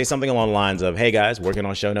 I say something along the lines of, "Hey guys, working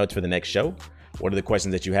on show notes for the next show. What are the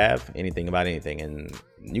questions that you have? Anything about anything?" And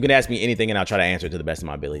you can ask me anything and I'll try to answer it to the best of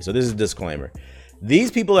my ability. So this is a disclaimer.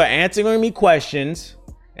 These people are answering me questions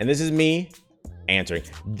and this is me answering.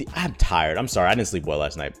 I'm tired. I'm sorry. I didn't sleep well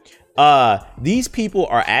last night. These people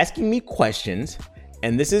are asking me questions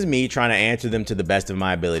and this is me trying to answer them to the best of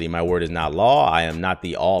my ability. My word is not law. I am not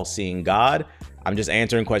the all-seeing God. I'm just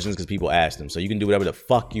answering questions because people ask them. So you can do whatever the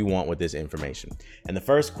fuck you want with this information. And the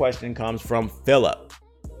first question comes from Philip.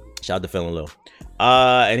 Shout out to Phil and Lil.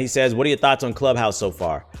 And he says, "What are your thoughts on Clubhouse so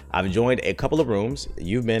far? I've joined a couple of rooms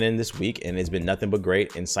you've been in this week, and it's been nothing but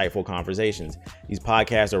great, insightful conversations. These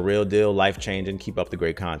podcasts are real deal, life-changing. Keep up the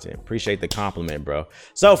great content." Appreciate the compliment, bro.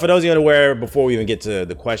 So for those of you unaware, before we even get to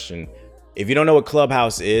the question, if you don't know what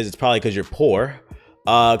Clubhouse is, it's probably because you're poor.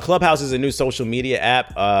 Clubhouse is a new social media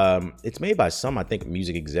app. It's made by some big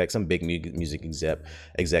music exec.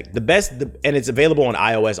 And it's available on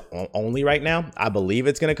iOS only right now. I believe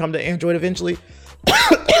it's going to come to Android eventually.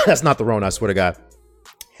 That's not the wrong, I swear to God.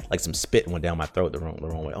 Like some spit went down my throat the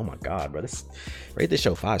wrong way. Oh my God, bro. Rate this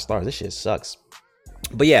show 5 stars. This shit sucks.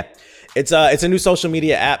 But yeah, it's a new social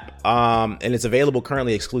media app, and it's available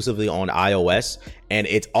currently exclusively on iOS, and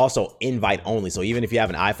it's also invite only. So even if you have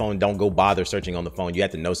an iPhone, don't go bother searching on the phone. You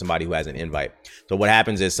have to know somebody who has an invite. So what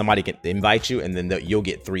happens is somebody can invite you, and then you'll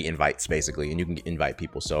get 3 invites basically, and you can invite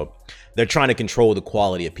people. So they're trying to control the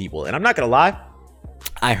quality of people. And I'm not gonna lie,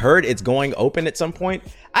 I heard it's going open at some point.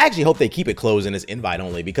 I actually hope they keep it closed and it's invite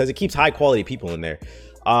only because it keeps high quality people in there.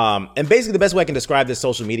 And basically the best way I can describe this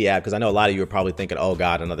social media app, because I know a lot of you are probably thinking, oh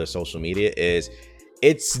God, another social media, is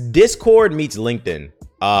it's Discord meets LinkedIn.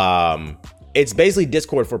 It's basically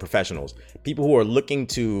Discord for professionals, people who are looking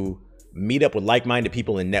to meet up with like-minded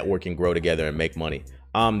people and network and grow together and make money.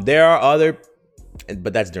 There are other,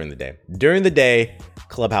 but that's during the day. During the day,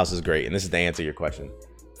 Clubhouse is great. And this is to answer your question.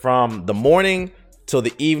 From the morning till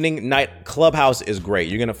the evening, night, Clubhouse is great.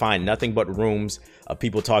 You're going to find nothing but rooms of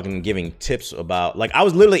people talking and giving tips about, like, I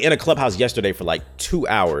was literally in a Clubhouse yesterday for like 2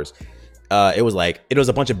 hours. It was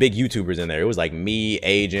a bunch of big YouTubers in there. It was like me,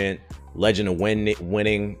 Agent, Legend of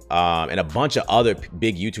Winning, and a bunch of other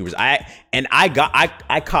big YouTubers.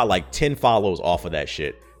 I caught like 10 follows off of that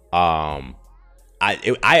shit. I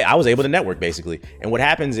was able to network basically. And what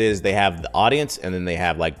happens is they have the audience and then they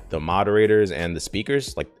have like the moderators and the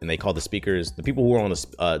speakers, and they call the speakers, the people who are on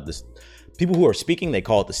the people who are speaking, they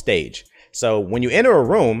call it the stage. So when you enter a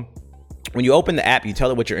room, when you open the app, you tell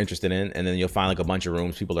it what you're interested in, and then you'll find like a bunch of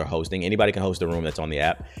rooms people are hosting. Anybody can host a room that's on the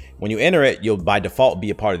app. When you enter it, you'll by default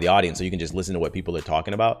be a part of the audience, so you can just listen to what people are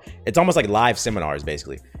talking about. It's almost like live seminars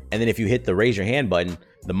basically. And then if you hit the raise your hand button,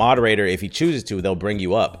 the moderator, if he chooses to, they'll bring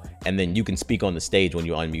you up and then you can speak on the stage when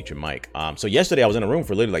you unmute your mic. So yesterday I was in a room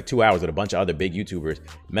for literally like 2 hours with a bunch of other big YouTubers,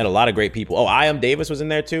 met a lot of great people. Oh, I Am Davis was in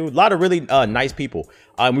there too. A lot of really nice people.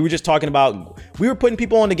 We were just talking about, we were putting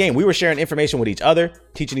people on the game. We were sharing information with each other,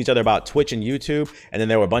 teaching each other about Twitch and YouTube. And then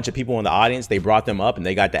there were a bunch of people in the audience. They brought them up and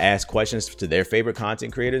they got to ask questions to their favorite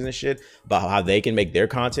content creators and shit about how they can make their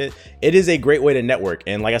content. It is a great way to network.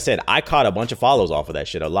 And like I said, I caught a bunch of follows off of that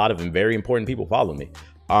shit. A lot of very important people follow me.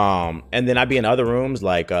 And then I'd be in other rooms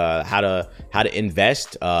like how to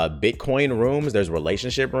invest, Bitcoin rooms. There's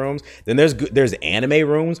relationship rooms. Then there's anime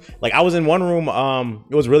rooms. Like I was in one room.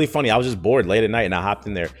 It was really funny. I was just bored late at night and I hopped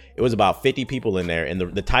in there. It was about 50 people in there, and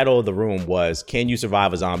the title of the room was "Can You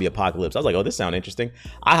Survive a Zombie Apocalypse?" I was like, oh, this sounds interesting.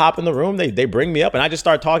 I hop in the room. They bring me up and I just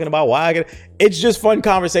start talking about why I get. It's just fun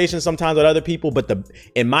conversations sometimes with other people. But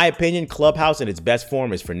in my opinion, Clubhouse in its best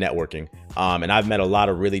form is for networking. And I've met a lot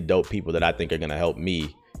of really dope people that I think are gonna help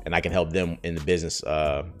me, and I can help them in the business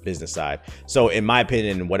side. So in my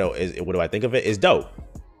opinion, what do I think of it? Is dope.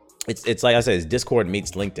 It's like I said, it's Discord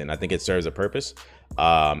meets LinkedIn. I think it serves a purpose.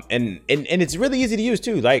 And it's really easy to use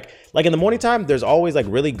too. Like in the morning time, there's always like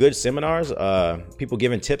really good seminars, people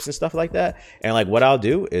giving tips and stuff like that. And like what I'll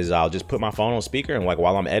do is I'll just put my phone on speaker, and like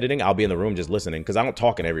while I'm editing, I'll be in the room just listening, because I don't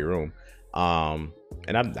talk in every room.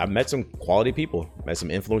 And I've met some quality people, met some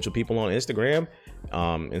influential people on Instagram,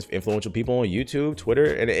 influential people on YouTube,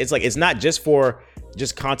 Twitter. And it's like, it's not just for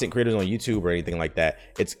just content creators on YouTube or anything like that.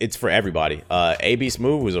 It's for everybody. AB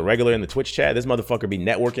Smooth was a regular in the Twitch chat. This motherfucker be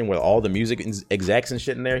networking with all the music execs and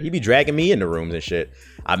shit in there. He be dragging me into rooms and shit.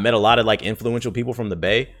 I met a lot of like influential people from the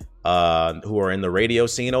Bay, who are in the radio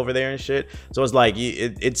scene over there and shit. So it's like,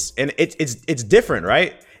 it's different,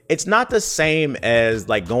 right? It's not the same as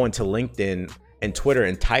like going to LinkedIn and Twitter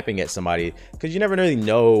and typing at somebody, because you never really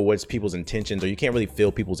know what's people's intentions, or you can't really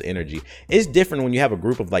feel people's energy. It's different when you have a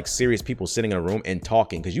group of like serious people sitting in a room and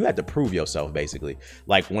talking, because you have to prove yourself basically.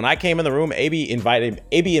 Like when I came in the room, AB invited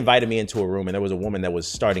me into a room, and there was a woman that was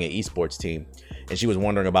starting an esports team, and she was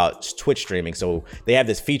wondering about Twitch streaming. So they have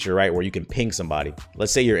this feature, right, where you can ping somebody.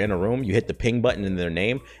 Let's say you're in a room, you hit the ping button in their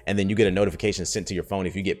name, and then you get a notification sent to your phone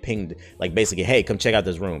if you get pinged, like basically, hey, come check out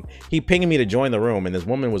this room. He pinged me to join the room, and this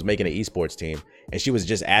woman was making an esports team, and she was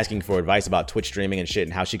just asking for advice about Twitch streaming and shit,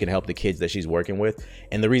 and how she can help the kids that she's working with.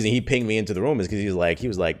 And the reason he pinged me into the room is because he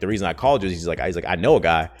was like, the reason I called you is he's like, I know a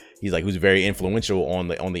guy. He's like, who's very influential on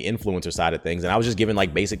the influencer side of things. And I was just giving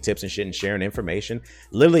like basic tips and shit and sharing information.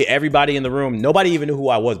 Literally everybody in the room, nobody even knew who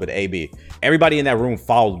I was but AB. Everybody in that room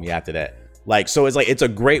followed me after that. Like, so it's like, it's a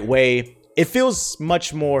great way. It feels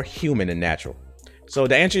much more human and natural. So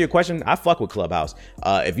to answer your question, I fuck with Clubhouse.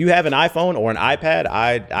 If you have an iPhone or an iPad,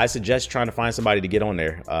 I suggest trying to find somebody to get on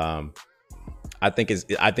there. I think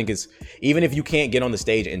it's even if you can't get on the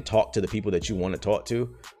stage and talk to the people that you want to talk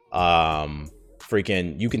to,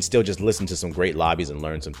 you can still just listen to some great lobbies and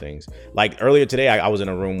learn some things. Like earlier today, I was in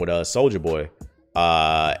a room with a Soldier Boy,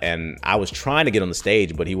 and I was trying to get on the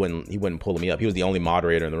stage, but he wouldn't pull me up. He was the only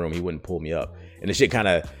moderator in the room. He wouldn't pull me up, and the shit kind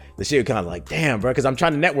of like, damn, bro, because I'm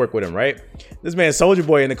trying to network with him, right? This man Soldier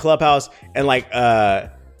Boy in the Clubhouse, and like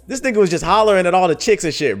this nigga was just hollering at all the chicks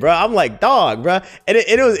and shit, bro. I'm like, dog, bro. And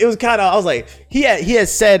it was kind of, I was like, he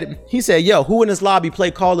said, yo, who in this lobby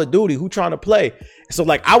play Call of Duty? Who trying to play? So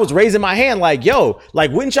like, I was raising my hand like, yo,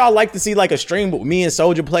 like, wouldn't y'all like to see like a stream with me and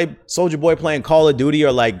Soldier Boy playing Call of Duty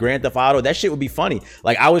or like Grand Theft Auto? That shit would be funny.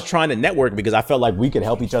 Like, I was trying to network because I felt like we could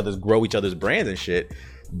help each other grow each other's brands and shit.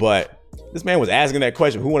 But this man was asking that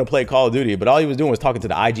question, who want to play Call of Duty? But all he was doing was talking to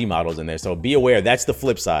the IG models in there. So be aware, that's the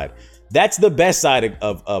flip side. That's the best side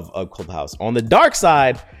of Clubhouse. On the dark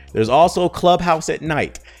side, there's also Clubhouse at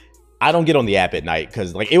night. I don't get on the app at night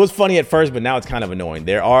because like it was funny at first, but now it's kind of annoying.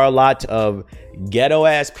 There are a lot of ghetto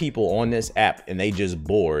ass people on this app, and they just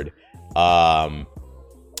bored. And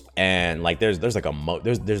like there's like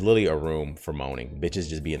there's literally a room for moaning. Bitches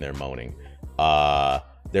just be in there moaning.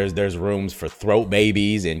 There's rooms for throat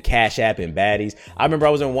babies and Cash App and baddies. I remember I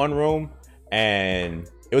was in one room and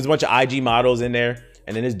it was a bunch of IG models in there,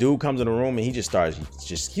 and then this dude comes in the room and he was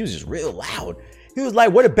just real loud. He was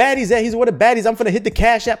like, where the baddies at? He's, where the baddies? I'm finna hit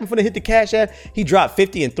the Cash App. He dropped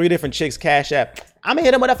 50 and 3 different chicks' Cash App. I'm gonna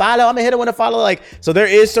hit him with a follow. Like, so there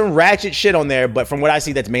is some ratchet shit on there, but from what I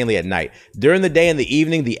see, that's mainly at night. During the day and the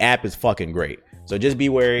evening, the app is fucking great. So just be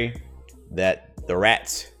wary that the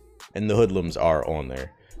rats and the hoodlums are on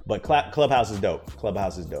there. But Clubhouse is dope.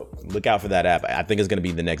 Look out for that app. I think it's gonna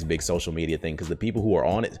be the next big social media thing, because the people who are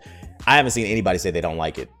on it, I haven't seen anybody say they don't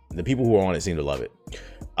like it. The people who are on it seem to love it.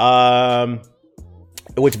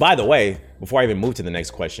 Which, by the way, before I even move to the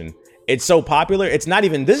next question, it's so popular. It's not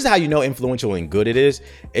even, this is how you know influential and good it is.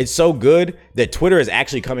 It's so good that Twitter is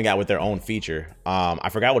actually coming out with their own feature. I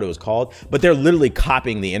forgot what it was called, but they're literally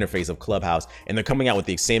copying the interface of Clubhouse, and they're coming out with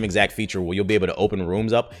the same exact feature where you'll be able to open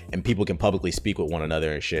rooms up and people can publicly speak with one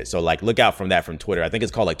another and shit. So like, look out from that from Twitter. I think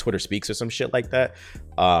it's called like Twitter Speaks or some shit like that.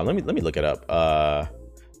 Let me look it up.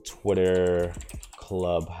 Twitter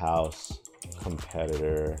Clubhouse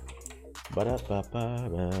competitor.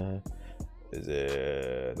 Is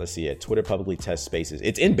it, let's see it. Twitter publicly test Spaces.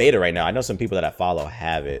 It's in beta right now. I know some people that I follow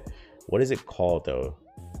have it. What is it called though?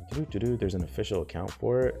 There's an official account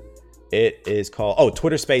for it. It is called,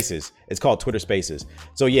 Twitter Spaces. It's called Twitter Spaces.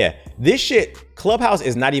 So yeah, this shit, Clubhouse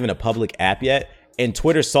is not even a public app yet. And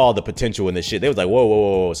Twitter saw the potential in this shit. They was like,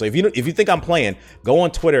 whoa. So if you think I'm playing, go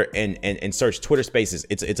on Twitter and search Twitter Spaces.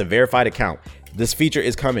 It's a verified account. This feature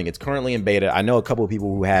is coming. It's currently in beta. I know a couple of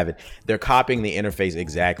people who have it. They're copying the interface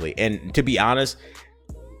exactly. And to be honest,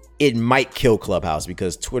 it might kill Clubhouse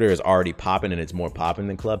because Twitter is already popping and it's more popping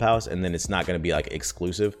than Clubhouse. And then it's not going to be like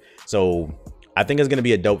exclusive. So I think it's going to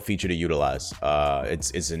be a dope feature to utilize.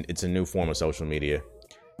 It's a new form of social media.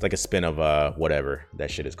 It's like a spin of whatever that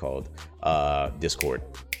shit is called, Discord,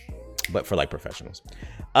 but for like professionals.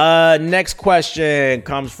 Next question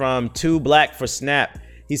comes from 2Black for Snap.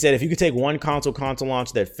 He said, if you could take one console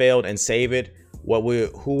launch that failed and save it,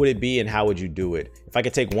 who would it be and how would you do it? If I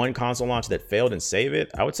could take one console launch that failed and save it,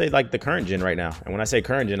 I would say like the current gen right now. And when I say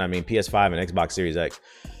current gen, I mean PS5 and Xbox Series X.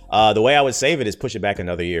 The way I would save it is push it back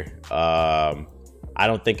another year. I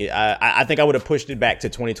don't think I think I would have pushed it back to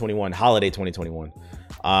 2021, holiday 2021.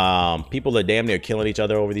 People are damn near killing each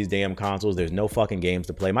other over these damn consoles. There's no fucking games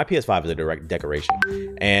to play. My PS5 is a direct decoration,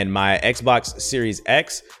 and my Xbox Series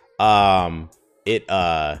X,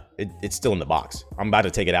 it's still in the box. I'm about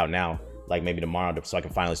to take it out now, like maybe tomorrow, so I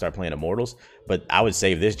can finally start playing Immortals. But I would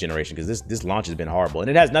save this generation because this launch has been horrible, and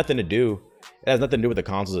it has nothing to do. It has nothing to do with the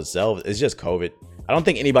consoles itself. It's just COVID. I don't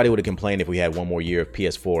think anybody would have complained if we had one more year of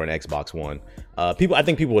PS4 and Xbox One. I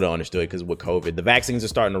think people would have understood because with COVID, the vaccines are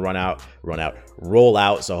starting to roll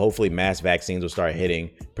out. So hopefully mass vaccines will start hitting.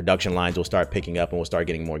 Production lines will start picking up and we'll start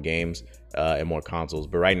getting more games and more consoles.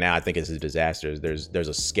 But right now, I think it's a disaster. There's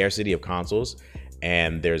a scarcity of consoles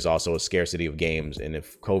and there's also a scarcity of games. And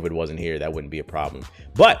if COVID wasn't here, that wouldn't be a problem.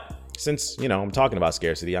 But since, I'm talking about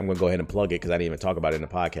scarcity, I'm going to go ahead and plug it because I didn't even talk about it in the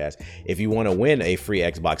podcast. If you want to win a free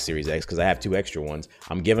Xbox Series X, because I have 2 extra ones,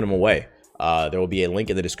 I'm giving them away. There will be a link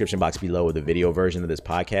in the description box below with the video version of this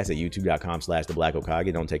podcast at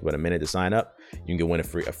youtube.com/TheBlackHokage. Don't take about a minute to sign up. You can win a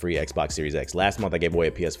free Xbox Series X. Last month I gave away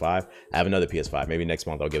a PS5. I have another PS5. Maybe next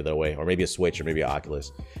month I'll give that away, or maybe a Switch, or maybe an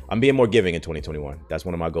Oculus. I'm being more giving in 2021. That's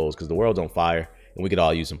one of my goals because the world's on fire and we could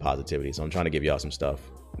all use some positivity. So I'm trying to give y'all some stuff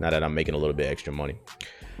now that I'm making a little bit extra money.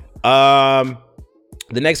 The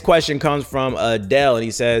next question comes from Dell, and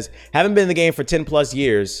he says, haven't been in the game for 10 plus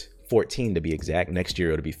years, 14 to be exact. Next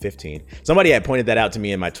year it'll be 15. Somebody had pointed that out to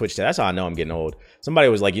me in my Twitch chat. That's how I know I'm getting old. Somebody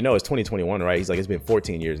was like, it's 2021, right? He's like, it's been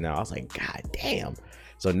 14 years now. I was like, God damn.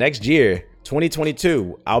 So next year,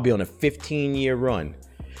 2022, I'll be on a 15-year run.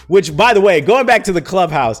 Which, by the way, going back to the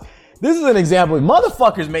Clubhouse, this is an example.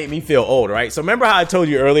 Motherfuckers make me feel old, right? So remember how I told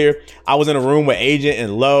you earlier, I was in a room with Agent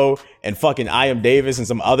and Low and fucking I Am Davis and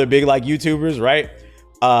some other big like YouTubers, right?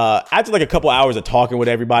 After like a couple hours of talking with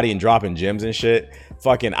everybody and dropping gems and shit,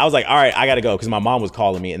 I was like, all right, I gotta go because my mom was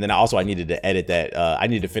calling me. And then I needed to edit that. I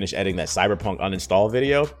needed to finish editing that Cyberpunk uninstall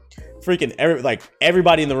video. Freaking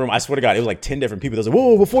everybody in the room, I swear to God, it was like 10 different people that was like,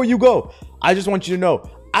 whoa, before you go, I just want you to know,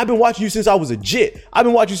 I've been watching you since I was a jit. I've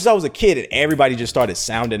been watching you since I was a kid. And everybody just started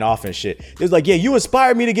sounding off and shit. It was like, yeah, you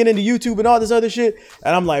inspired me to get into YouTube and all this other shit.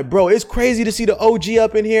 And I'm like, bro, it's crazy to see the OG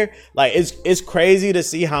up in here. Like, it's crazy to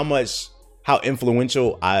see how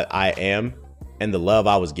influential I am and the love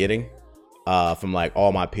I was getting from like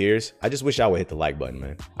all my peers. I just wish I would hit the like button,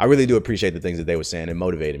 man. I really do appreciate the things that they were saying. It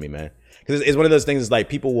motivated me, man. Because it's one of those things. It's like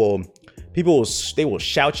people will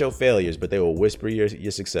shout your failures, but they will whisper your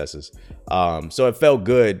successes. So it felt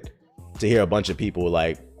good to hear a bunch of people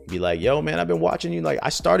be like, yo, man, I've been watching you. Like, I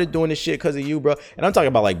started doing this shit because of you, bro. And I'm talking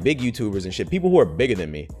about like big YouTubers and shit, people who are bigger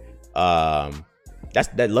than me. That's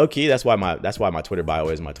low key. That's why my Twitter bio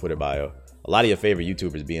is my Twitter bio. A lot of your favorite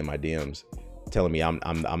YouTubers be in my DMs telling me I'm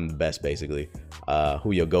the best, basically.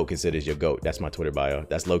 Who your GOAT considers your GOAT. That's my Twitter bio.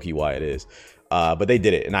 That's low key why it is. But they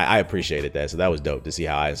did it, and I appreciated that. So that was dope to see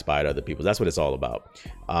how I inspired other people. That's what it's all about.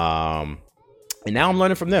 And now I'm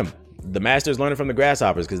learning from them. The masters learning from the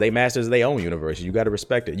grasshoppers because they masters of their own universe. You got to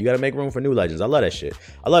respect it. You got to make room for new legends. I love that shit.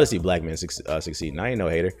 I love to see black men succeed. And I ain't no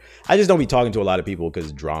hater. I just don't be talking to a lot of people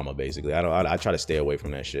because drama, basically. I try to stay away from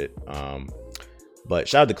that shit. But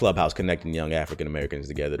shout out to Clubhouse connecting young African Americans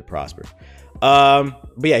together to prosper. But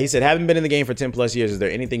yeah, he said, having been in the game for 10 plus years, is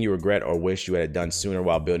there anything you regret or wish you had done sooner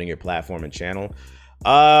while building your platform and channel?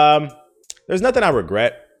 There's nothing I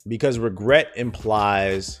regret, because regret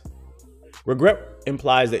implies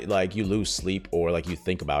that like you lose sleep or like you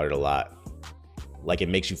think about it a lot. Like it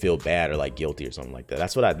makes you feel bad or like guilty or something like that.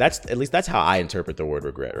 That's how I interpret the word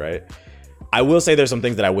regret, right? I will say there's some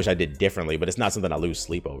things that I wish I did differently, but it's not something I lose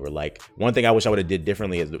sleep over. Like one thing I wish I would have did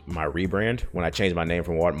differently is my rebrand when I changed my name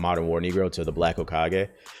from Modern War Negro to the Black Hokage.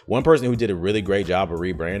 One person who did a really great job of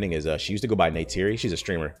rebranding is she used to go by Neytiri. She's a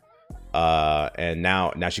streamer. And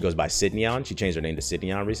now she goes by Sidneon. She changed her name to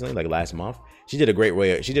Sidneon recently, like last month. She did a great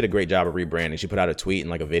job of rebranding. She put out a tweet and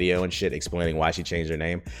like a video and shit explaining why she changed her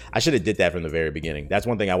name. I should have did that from the very beginning. That's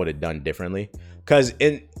one thing I would have done differently. Because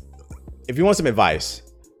if you want some advice,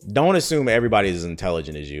 don't assume everybody's as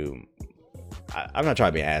intelligent as you. I'm not trying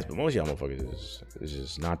to be an ass, but most of y'all motherfuckers is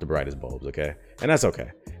just not the brightest bulbs, okay? And that's okay.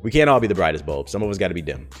 We can't all be the brightest bulbs. Some of us got to be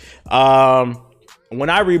dim. When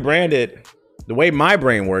I rebranded, the way my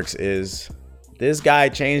brain works is this guy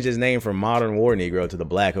changed his name from Modern War Negro to the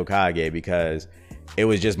Black Hokage because it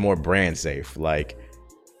was just more brand safe. Like,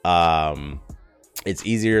 it's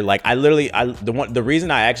easier. Like the reason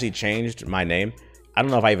I actually changed my name, I don't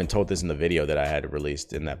know if I even told this in the video that I had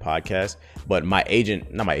released in that podcast, but my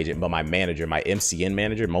manager, my MCN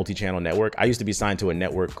manager, multi-channel network. I used to be signed to a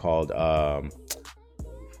network called,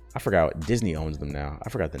 I forgot, Disney owns them now. I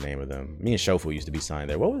forgot the name of them. Me and Shofu used to be signed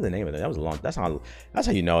there. What was the name of them? That's how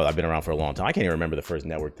you know I've been around for a long time. I can't even remember the first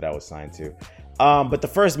network that I was signed to. But the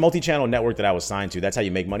first multi-channel network that I was signed to, that's how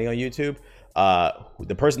you make money on YouTube.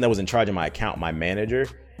 The person that was in charge of my account, my manager,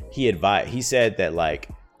 he said that like,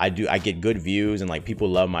 I get good views and like people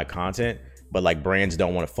love my content, but like brands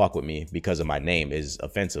don't want to fuck with me because of my name is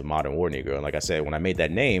offensive, Modern War Negro. And like I said, when I made that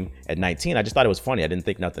name at 19, I just thought it was funny. I didn't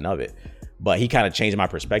think nothing of it, but he kind of changed my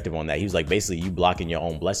perspective on that. He was like, basically you blocking your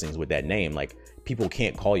own blessings with that name. Like people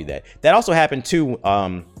can't call you that. That also happened too.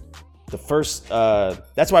 The first,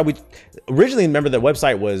 that's why we originally, remember the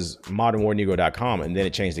website was modernwarnegro.com and then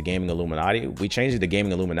it changed to Gaming Illuminati. We changed it to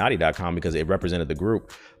gamingilluminati.com because it represented the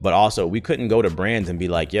group, but also we couldn't go to brands and be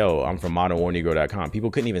like, yo, I'm from modernwarnegro.com.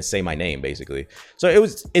 People couldn't even say my name basically. So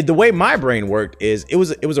the way my brain worked is it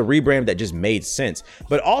was a rebrand that just made sense.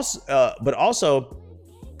 But also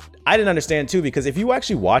I didn't understand too, because if you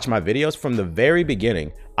actually watch my videos from the very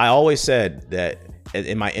beginning, I always said that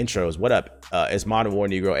in my intros, what up? It's Modern War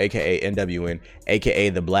Negro, aka NWN, aka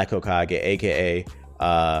the Black Hokage, aka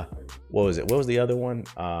what was it? What was the other one?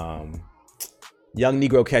 Young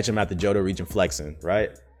Negro catch him at the Johto region flexing,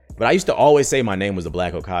 right? But I used to always say my name was the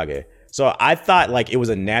Black Hokage. So I thought like it was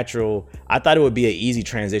I thought it would be an easy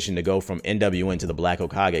transition to go from NWN to the Black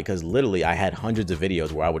Hokage, because literally I had hundreds of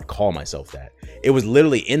videos where I would call myself that. It was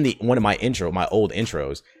literally in one of my old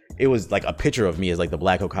intros. It was like a picture of me as like the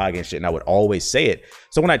Black Hokage and shit, and I would always say it.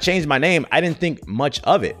 So when I changed my name, I didn't think much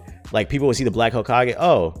of it. Like people would see the Black Hokage,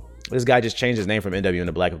 oh, this guy just changed his name from NWN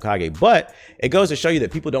to Black Hokage. But it goes to show you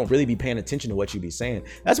that people don't really be paying attention to what you be saying.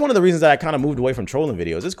 That's one of the reasons that I kind of moved away from trolling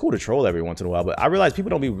videos. It's cool to troll every once in a while, but I realized people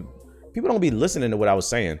don't be listening to what I was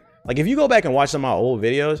saying. Like if you go back and watch some of my old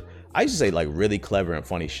videos, I used to say like really clever and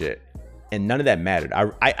funny shit, and none of that mattered.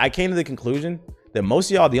 I came to the conclusion that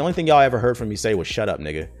most of y'all, the only thing y'all ever heard from me say was shut up,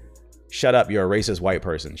 nigga. Shut up, you're a racist white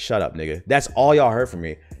person. Shut up, nigga. That's all y'all heard from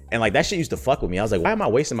me. And like that shit used to fuck with me. I was like, why am I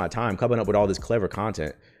wasting my time coming up with all this clever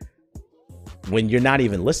content when you're not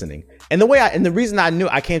even listening? And the reason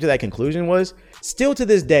I came to that conclusion was, still to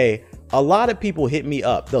this day, a lot of people hit me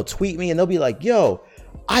up. They'll tweet me and they'll be like, yo,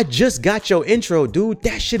 I just got your intro, dude.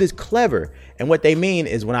 That shit is clever. And what they mean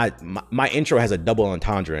is when my intro has a double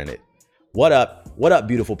entendre in it. What up,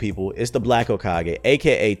 beautiful people? It's the Black Hokage,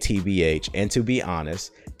 aka TBH. And to be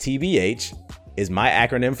honest, TBH is my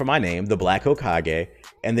acronym for my name, the Black Hokage.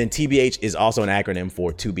 And then TBH is also an acronym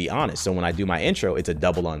for to be honest. So when I do my intro, it's a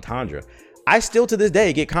double entendre. I still to this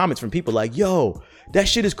day get comments from people like, yo, that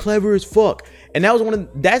shit is clever as fuck. And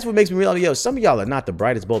that's what makes me realize, yo, some of y'all are not the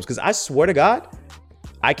brightest bulbs. Because I swear to God,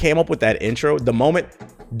 I came up with that intro the moment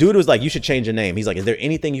dude was like, you should change your name. He's like, is there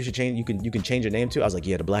anything you should change? You can change your name to? I was like,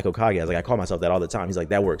 yeah, the Black Hokage. I was like, I call myself that all the time. He's like,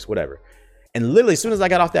 that works, whatever. And literally, as soon as I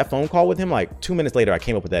got off that phone call with him, like 2 minutes later, I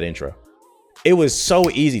came up with that intro. It was so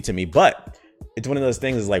easy to me, but it's one of those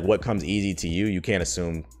things is like what comes easy to you, you can't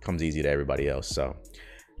assume comes easy to everybody else. So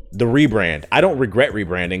the rebrand, I don't regret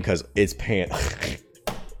rebranding because it's paying.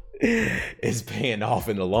 It's paying off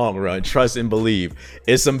in the long run. Trust and believe.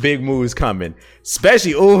 It's some big moves coming.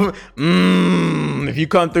 Especially, if you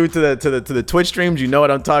come through to the Twitch streams, you know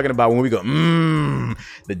what I'm talking about when we go,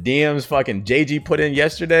 the DMs fucking JG put in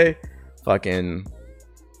yesterday. fucking,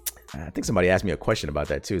 I think somebody asked me a question about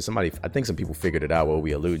that too. I think some people figured it out what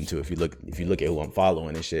we alluding to. If you look at who I'm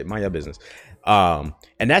following and shit, mind your business. And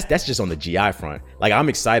that's just on the GI front. Like, I'm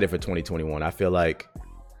excited for 2021. I feel like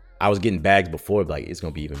I was getting bags before, but like, it's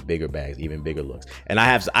gonna be even bigger bags, even bigger looks. And I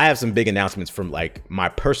have some big announcements from like my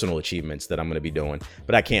personal achievements that I'm gonna be doing,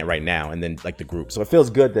 but I can't right now. And then like the group. So it feels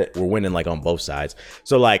good that we're winning like on both sides.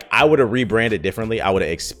 So like, I would have rebranded differently. I would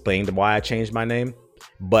have explained why I changed my name,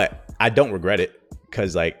 but I don't regret it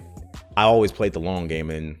because like, I always played the long game,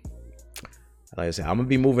 and like I said, I'm gonna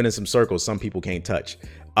be moving in some circles some people can't touch.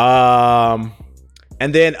 And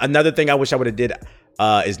then another thing I wish I would have did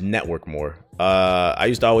is network more. I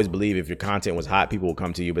used to always believe if your content was hot, people will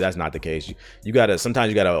come to you, but that's not the case. Sometimes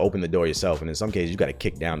you gotta open the door yourself, and in some cases you gotta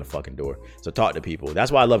kick down the fucking door. So talk to people.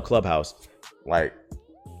 That's why I love Clubhouse. Like,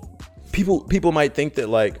 people might think that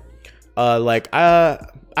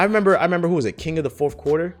I remember who was it? King of the Fourth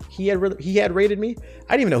Quarter. He had rated me.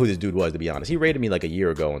 I didn't even know who this dude was, to be honest. He rated me like a year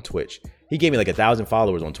ago on Twitch. He gave me like 1,000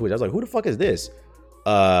 followers on Twitch. I was like, who the fuck is this?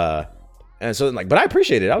 And so like, but I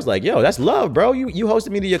appreciate it. I was like, yo, that's love, bro. You hosted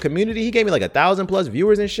me to your community. He gave me like 1,000+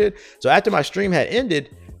 viewers and shit. So after my stream had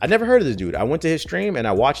ended, I never heard of this dude. I went to his stream and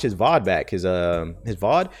I watched his VOD back, his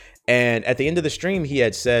VOD. And at the end of the stream, he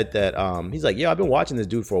had said that he's like, yo, I've been watching this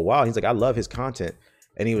dude for a while. He's like, I love his content.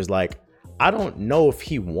 And he was like, I don't know if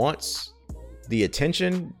he wants the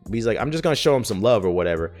attention. He's like, I'm just gonna show him some love or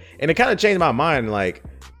whatever. And it kind of changed my mind, like,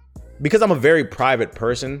 because I'm a very private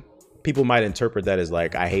person, people might interpret that as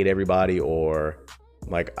like I hate everybody, or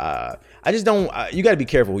like I just don't. You got to be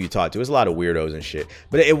careful who you talk to. There's a lot of weirdos and shit.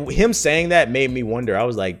 But him saying that made me wonder. I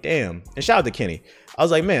was like, damn. And shout out to Kenny. I was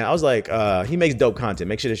like, man. I was like, he makes dope content.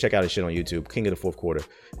 Make sure to check out his shit on YouTube, King of the Fourth Quarter,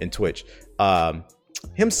 and Twitch.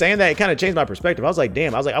 Him saying that, it kind of changed my perspective. I was like,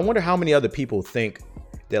 damn. I was like, I wonder how many other people think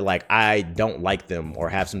that like I don't like them or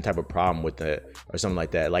have some type of problem with it or something like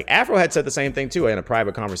that. Like Afro had said the same thing too in a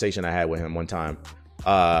private conversation I had with him one time.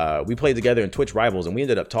 We played together in Twitch Rivals, and we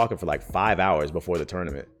ended up talking for like 5 hours before the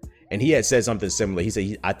tournament. And he had said something similar. He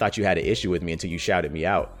said, I thought you had an issue with me until you shouted me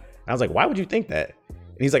out. And I was like, why would you think that?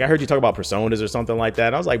 And he's like, I heard you talk about personas or something like that.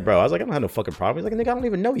 And I was like, bro, I don't have no fucking problem. He's like, nigga, I don't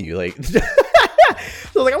even know you. Like,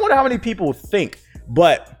 so like, I wonder how many people think,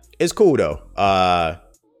 but it's cool though.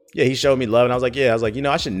 Yeah, he showed me love, and I was like, you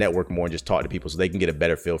know, I should network more and just talk to people so they can get a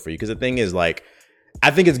better feel for you. Because the thing is, like,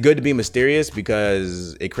 I think it's good to be mysterious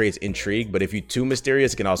because it creates intrigue. But if you're too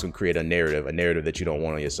mysterious, it can also create a narrative that you don't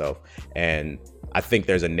want on yourself. And I think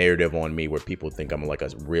there's a narrative on me where people think I'm like a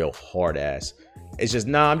real hard ass. It's just,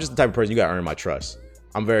 nah, I'm just the type of person, you gotta earn my trust.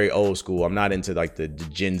 I'm very old school. I'm not into like the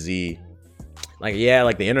Gen Z. Like, yeah,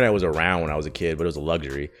 like the internet was around when I was a kid, but it was a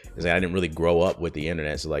luxury. Because I didn't really grow up with the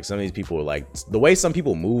internet. So like some of these people are like, the way some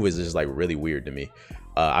people move is just like really weird to me.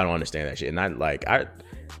 I don't understand that shit. And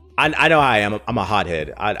I know how I am. I'm a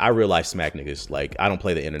hothead. I real life smack niggas. Like, I don't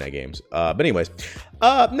play the internet games. But anyways,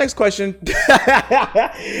 next question.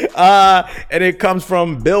 And it comes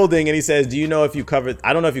from Building, and he says, I don't know if you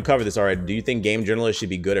covered this already. Do you think game journalists should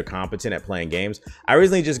be good or competent at playing games? I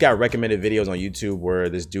recently just got recommended videos on YouTube where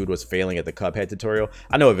this dude was failing at the Cuphead tutorial.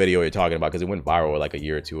 I know what video you're talking about because it went viral like a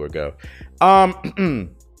year or two ago.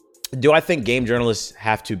 Do I think game journalists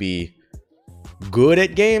have to be good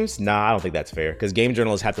at games? Nah, I don't think that's fair, because game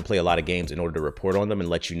journalists have to play a lot of games in order to report on them and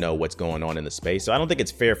let you know what's going on in the space. So I don't think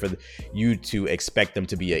it's fair for you to expect them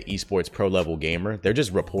to be an esports pro level gamer. They're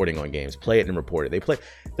just reporting on games. Play it and report it.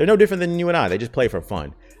 They're no different than you and I. They just play for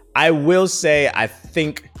fun. I will say I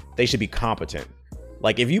think they should be competent.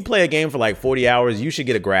 Like, if you play a game for like 40 hours, you should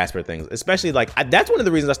get a grasp of things. Especially like, that's one of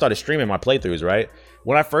the reasons I started streaming my playthroughs, right?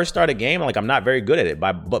 When I first started a game, like, I'm not very good at it.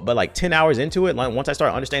 But like 10 hours into it, like, once I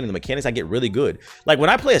start understanding the mechanics, I get really good. Like, when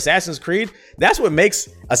I play Assassin's Creed, that's what makes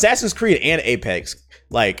Assassin's Creed and Apex.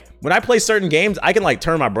 Like, when I play certain games, I can like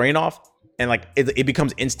turn my brain off, and like it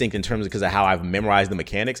becomes instinct in terms of because of how I've memorized the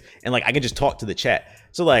mechanics, and like I can just talk to the chat.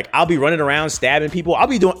 So like I'll be running around stabbing people. I'll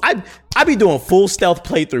be doing full stealth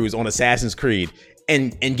playthroughs on Assassin's Creed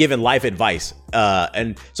and giving life advice.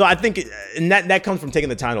 And so I think that comes from taking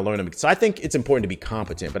the time to learn them. So I think it's important to be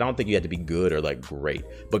competent, but I don't think you have to be good or like great.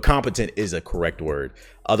 But competent is a correct word.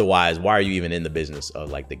 Otherwise, why are you even in the business of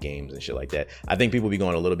like the games and shit like that? I think people be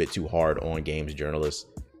going a little bit too hard on games journalists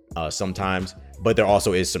sometimes, but there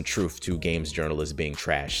also is some truth to games journalists being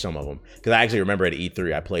trash, some of them. Because I actually remember at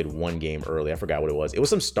E3, I played one game early. I forgot what it was. It was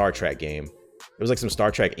some Star Trek game. It was like some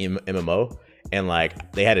Star Trek MMO. And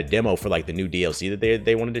like they had a demo for like the new DLC that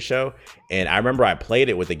they wanted to show. And I remember I played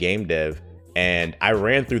it with the game dev, and I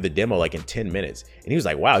ran through the demo like in 10 minutes. And he was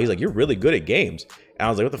like, wow, he's like, you're really good at games. And I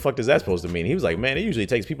was like, what the fuck is that supposed to mean? He was like, man, it usually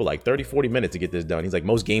takes people like 30, 40 minutes to get this done. He's like,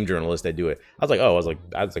 most game journalists that do it. I was like,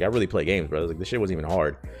 I really play games, bro. I was like, this shit wasn't even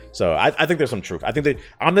hard. So I think there's some truth. I think that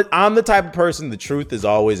I'm the type of person, the truth is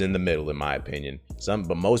always in the middle, in my opinion.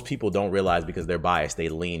 But most people don't realize because they're biased, they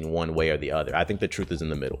lean one way or the other. I think the truth is in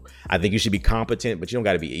the middle. I think you should be competent, but you don't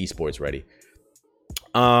got to be esports ready.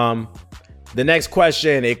 The next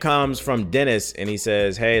question, it comes from Dennis, and he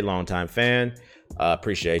says, hey, longtime fan.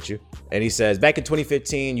 Appreciate you. And he says, back in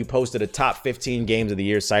 2015, you posted a top 15 games of the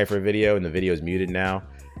year Cypher video, and the video is muted now.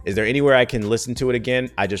 Is there anywhere I can listen to it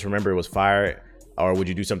again? I just remember it was fire. Or would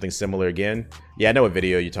you do something similar again? Yeah, I know what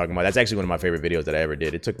video you're talking about. That's actually one of my favorite videos that I ever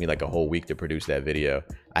did. It took me like a whole week to produce that video.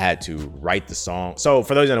 I had to write the song. So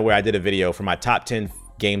for those unaware, I did a video for my top 10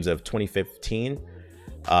 games of 2015.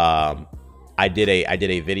 I did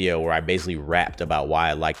a video where I basically rapped about why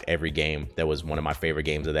I liked every game that was one of my favorite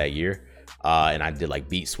games of that year. And I did like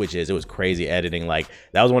beat switches. It was crazy editing. Like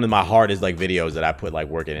that was one of my hardest like videos that I put like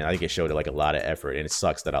work in. And I think it showed like a lot of effort, and it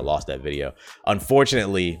sucks that I lost that video.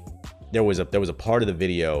 Unfortunately, there was a part of the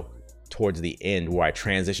video towards the end where I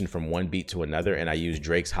transitioned from one beat to another, and I used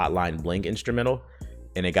Drake's Hotline Bling instrumental,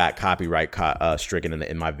 and it got copyright stricken,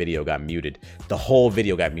 and my video got muted. The whole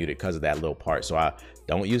video got muted because of that little part. So I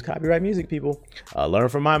don't use copyright music, people. Learn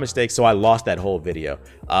from my mistakes. So I lost that whole video.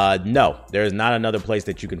 No, there's not another place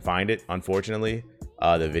that you can find it. Unfortunately,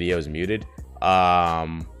 the video is muted.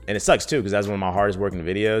 And it sucks too, because that's one of my hardest working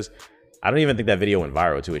videos. I don't even think that video went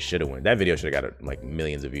viral too. It should have went. That video should have got like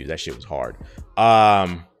millions of views. That shit was hard.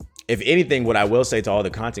 If anything, what I will say to all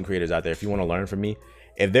the content creators out there, if you want to learn from me,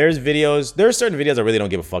 if there's videos, there are certain videos I really don't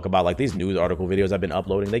give a fuck about. Like these news article videos I've been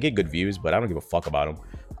uploading, they get good views, but I don't give a fuck about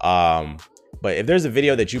them. But if there's a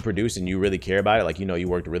video that you produce and you really care about it, like, you know, you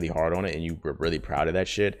worked really hard on it and you were really proud of that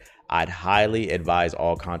shit, I'd highly advise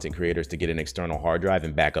all content creators to get an external hard drive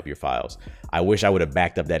and back up your files. I wish I would have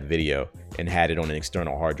backed up that video and had it on an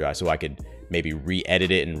external hard drive so I could maybe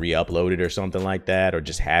re-edit it and re-upload it or something like that, or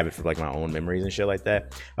just have it for like my own memories and shit like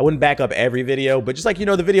that. I wouldn't back up every video, but just like, you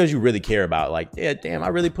know, the videos you really care about, like, yeah, damn, I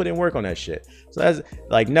really put in work on that shit. So that's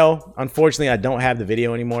like, no, unfortunately, I don't have the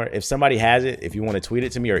video anymore. If somebody has it, if you want to tweet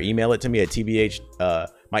it to me or email it to me at tbh,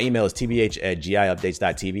 my email is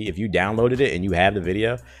tbh@giupdates.tv. If you downloaded it and you have the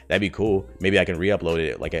video, that'd be cool. Maybe I can re-upload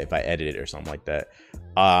it, like if I edit it or something like that.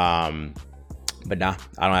 But nah,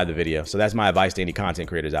 I don't have the video. So that's my advice to any content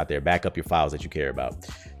creators out there. Back up your files that you care about.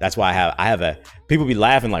 That's why I have a, people be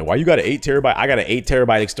laughing like, why you got an 8 terabyte? I got an 8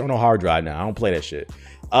 terabyte external hard drive now. I don't play that shit.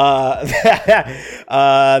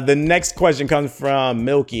 The next question comes from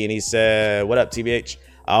Milky, and he said, what up, TBH?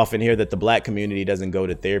 I often hear that the Black community doesn't go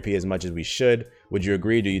to therapy as much as we should. Would you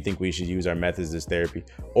agree? Do you think we should use our methods as therapy?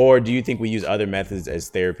 Or do you think we use other methods as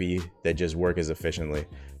therapy that just work as efficiently?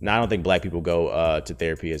 Now, I don't think Black people go to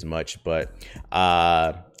therapy as much, but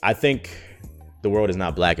I think the world is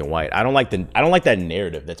not black and white. I don't like that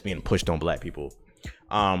narrative that's being pushed on Black people.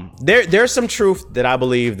 There's some truth that I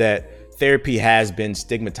believe that therapy has been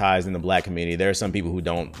stigmatized in the Black community. There are some people who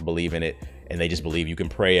don't believe in it, and they just believe you can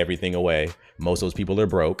pray everything away. Most of those people are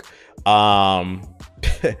broke.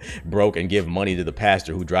 Broke and give money to the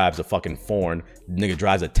pastor who drives a fucking foreign. Nigga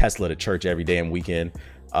drives a Tesla to church every damn weekend.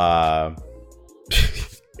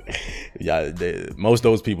 Yeah, most of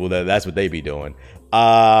those people, that's what they be doing.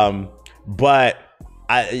 But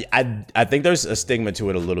I think there's a stigma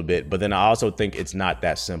to it a little bit, but then I also think it's not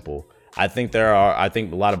that simple. I think a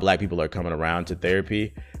lot of Black people are coming around to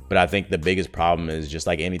therapy, but I think the biggest problem is just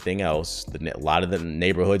like anything else. A lot of the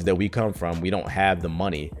neighborhoods that we come from, we don't have the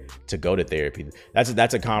money to go to therapy.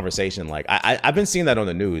 That's a conversation. Like I've been seeing that on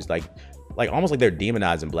the news, like almost like they're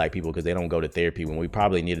demonizing Black people because they don't go to therapy when we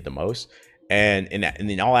probably need it the most. And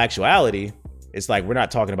in all actuality, it's like we're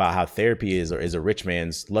not talking about how therapy is a rich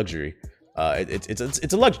man's luxury.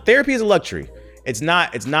 It's a luxury. Therapy is a luxury. It's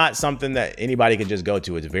not something that anybody can just go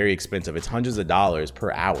to. It's very expensive. It's hundreds of dollars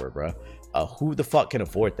per hour, bro. Who the fuck can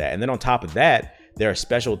afford that? And then on top of that, there are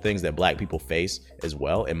special things that Black people face as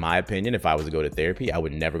well. In my opinion, if I was to go to therapy, I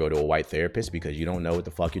would never go to a white therapist because you don't know what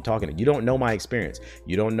the fuck you're talking to. You don't know my experience.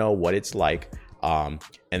 You don't know what it's like.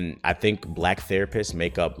 And I think Black therapists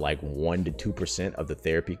make up like 1% to 2% of the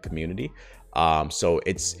therapy community. So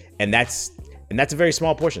that's a very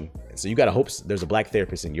small portion. So you gotta hope there's a Black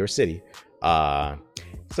therapist in your city. So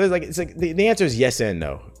it's like the answer is yes and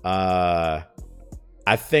no. I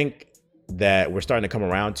think that we're starting to come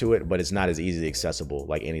around to it, but it's not as easily accessible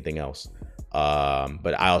like anything else.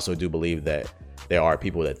 But I also do believe that there are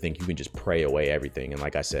people that think you can just pray away everything. And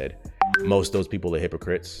like I said, most of those people are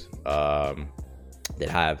hypocrites, that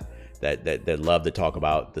love to talk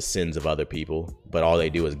about the sins of other people, but all they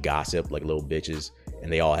do is gossip like little bitches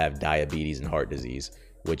and they all have diabetes and heart disease.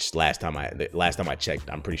 Which last time I checked,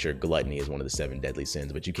 I'm pretty sure gluttony is one of the 7 deadly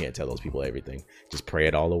sins, but you can't tell those people everything. Just pray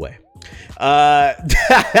it all away.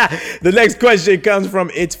 The next question comes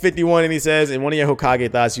from It's 51, and he says, in one of your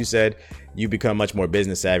Hokage thoughts, you said you become much more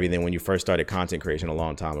business savvy than when you first started content creation a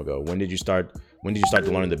long time ago. When did you start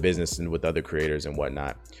to learn the business and with other creators and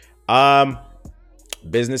whatnot?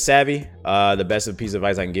 Business savvy. The best piece of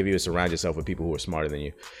advice I can give you is surround yourself with people who are smarter than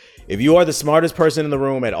you. If you are the smartest person in the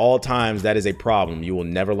room at all times, that is a problem. You will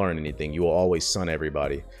never learn anything. You will always sun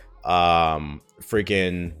everybody. Like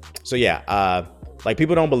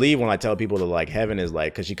people don't believe when I tell people that like heaven is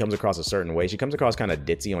like, because she comes across a certain way. She comes across kind of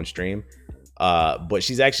ditzy on stream, but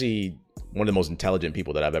she's actually one of the most intelligent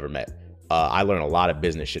people that I've ever met. I learned a lot of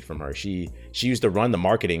business shit from her. She used to run the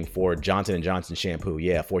marketing for Johnson & Johnson shampoo.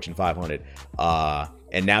 Yeah, Fortune 500.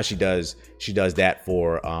 And now she does that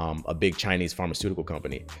for a big Chinese pharmaceutical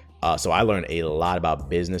company. So I learned a lot about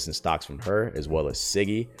business and stocks from her, as well as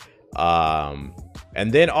Siggy.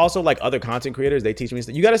 And then also like other content creators, they teach me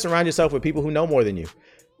you got to surround yourself with people who know more than you.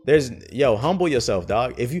 Humble yourself,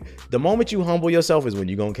 dog. The moment you humble yourself is when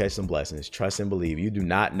you're going to catch some blessings. Trust and believe. You do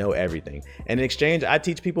not know everything. And in exchange, I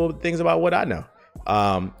teach people things about what I know.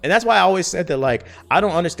 And that's why I always said that, like, I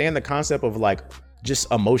don't understand the concept of like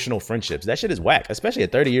just emotional friendships. That shit is whack, especially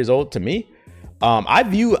at 30 years old. To me, I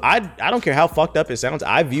don't care how fucked up it sounds.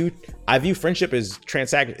 I view friendship as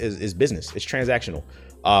is business. It's transactional.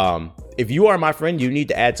 If you are my friend, you need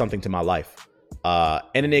to add something to my life.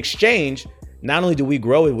 And in exchange, not only do we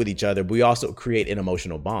grow with each other, but we also create an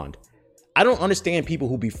emotional bond. I don't understand people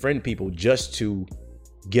who befriend people just to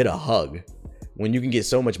get a hug when you can get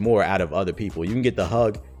so much more out of other people. You can get the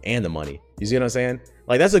hug and the money. You see what I'm saying?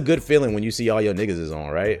 Like, that's a good feeling when you see all your niggas is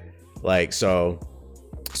on, right? Like, so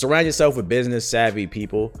surround yourself with business savvy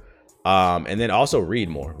people. And then also read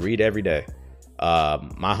more. Read every day.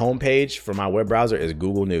 My homepage for my web browser is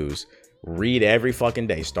Google News. Read every fucking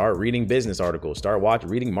day. Start reading business articles. Start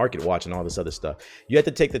reading Market Watch and all this other stuff. You have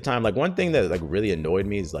to take the time. Like, one thing that like really annoyed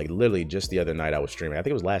me is like literally just the other night I was streaming. I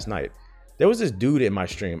think it was last night. There was this dude in my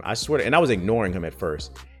stream. I swear, and I was ignoring him at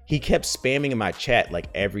first. He kept spamming in my chat like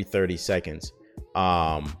every 30 seconds.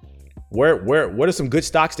 What are some good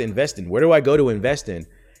stocks to invest in? Where do I go to invest in?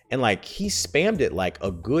 And like, he spammed it like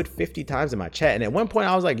a good 50 times in my chat. And at one point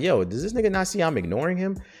I was like, yo, does this nigga not see I'm ignoring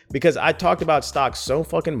him? Because I talked about stocks so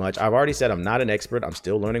fucking much. I've already said I'm not an expert. I'm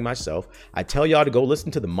still learning myself. I tell y'all to go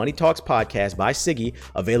listen to the Money Talks podcast by Siggy,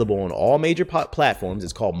 available on all major platforms.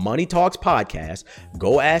 It's called Money Talks Podcast.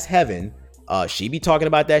 Go ask Heaven. She be talking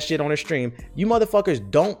about that shit on her stream. You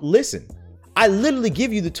motherfuckers don't listen. I literally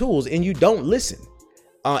give you the tools and you don't listen.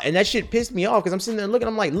 And that shit pissed me off because I'm sitting there looking.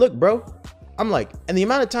 I'm like, look, bro. I'm like, and the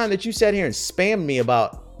amount of time that you sat here and spammed me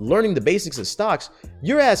about learning the basics of stocks,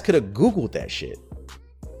 your ass could have Googled that shit.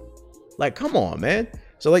 Like, come on, man.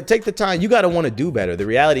 So like, take the time. You got to want to do better. The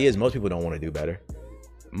reality is most people don't want to do better.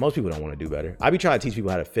 Most people don't want to do better. I be trying to teach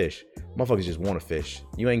people how to fish. Motherfuckers just want to fish.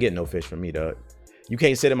 You ain't getting no fish from me, dog. You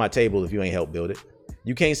can't sit at my table if you ain't help build it.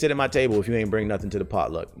 You can't sit at my table if you ain't bring nothing to the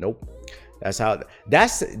potluck. Nope. That's how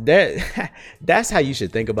you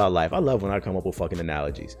should think about life. I love when I come up with fucking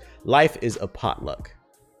analogies. Life is a potluck.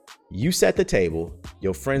 You set the table,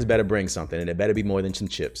 your friends better bring something, and it better be more than some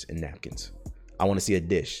chips and napkins. I want to see a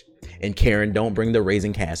dish. And Karen, don't bring the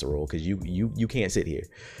raisin casserole because you can't sit here.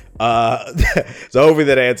 So hopefully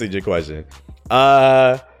that answered your question.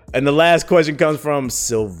 And the last question comes from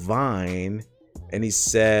Sylvine. And he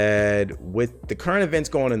said, with the current events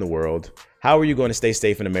going in the world, how are you going to stay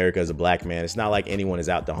safe in America as a black man? It's not like anyone is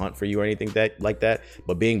out to hunt for you or anything like that.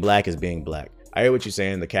 But being black is being black. I hear what you're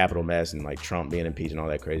saying, the Capitol mess and like Trump being impeached and all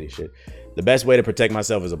that crazy shit. The best way to protect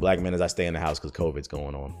myself as a black man is I stay in the house because COVID's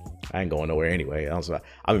going on. I ain't going nowhere anyway. I'm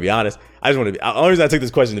gonna be honest. The only reason I took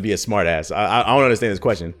this question to be a smart ass. I don't understand this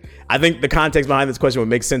question. I think the context behind this question would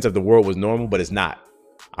make sense if the world was normal, but it's not.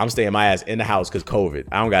 I'm staying my ass in the house because COVID.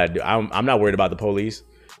 I'm not worried about the police.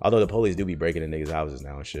 Although the police do be breaking in niggas' houses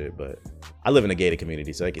now and shit. But I live in a gated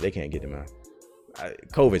community, so they can't get them out.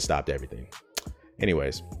 COVID stopped everything.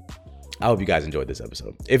 Anyways, I hope you guys enjoyed this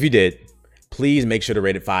episode. If you did, please make sure to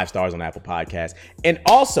rate it 5 stars on Apple Podcasts. And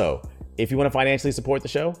also, if you want to financially support the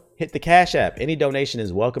show, hit the Cash App. Any donation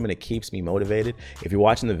is welcome and it keeps me motivated. If you're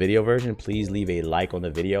watching the video version, please leave a like on the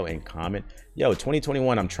video and comment. Yo,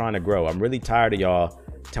 2021, I'm trying to grow. I'm really tired of y'all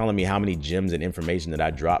telling me how many gems and information that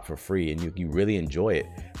I drop for free and you really enjoy it.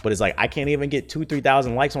 But it's like, I can't even get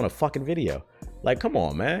 2,000-3,000 likes on a fucking video. Like, come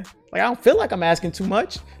on, man. Like, I don't feel like I'm asking too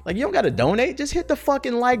much. Like, you don't got to donate. Just hit the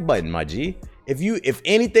fucking like button, my G. If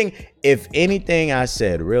anything I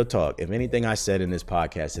said, real talk, if anything I said in this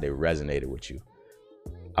podcast today resonated with you,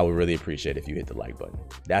 I would really appreciate if you hit the like button.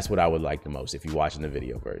 That's what I would like the most if you're watching the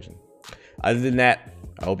video version. Other than that,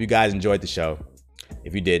 I hope you guys enjoyed the show.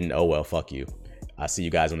 If you didn't, oh well, fuck you. I'll see you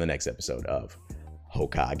guys on the next episode of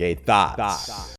Hokage Thoughts.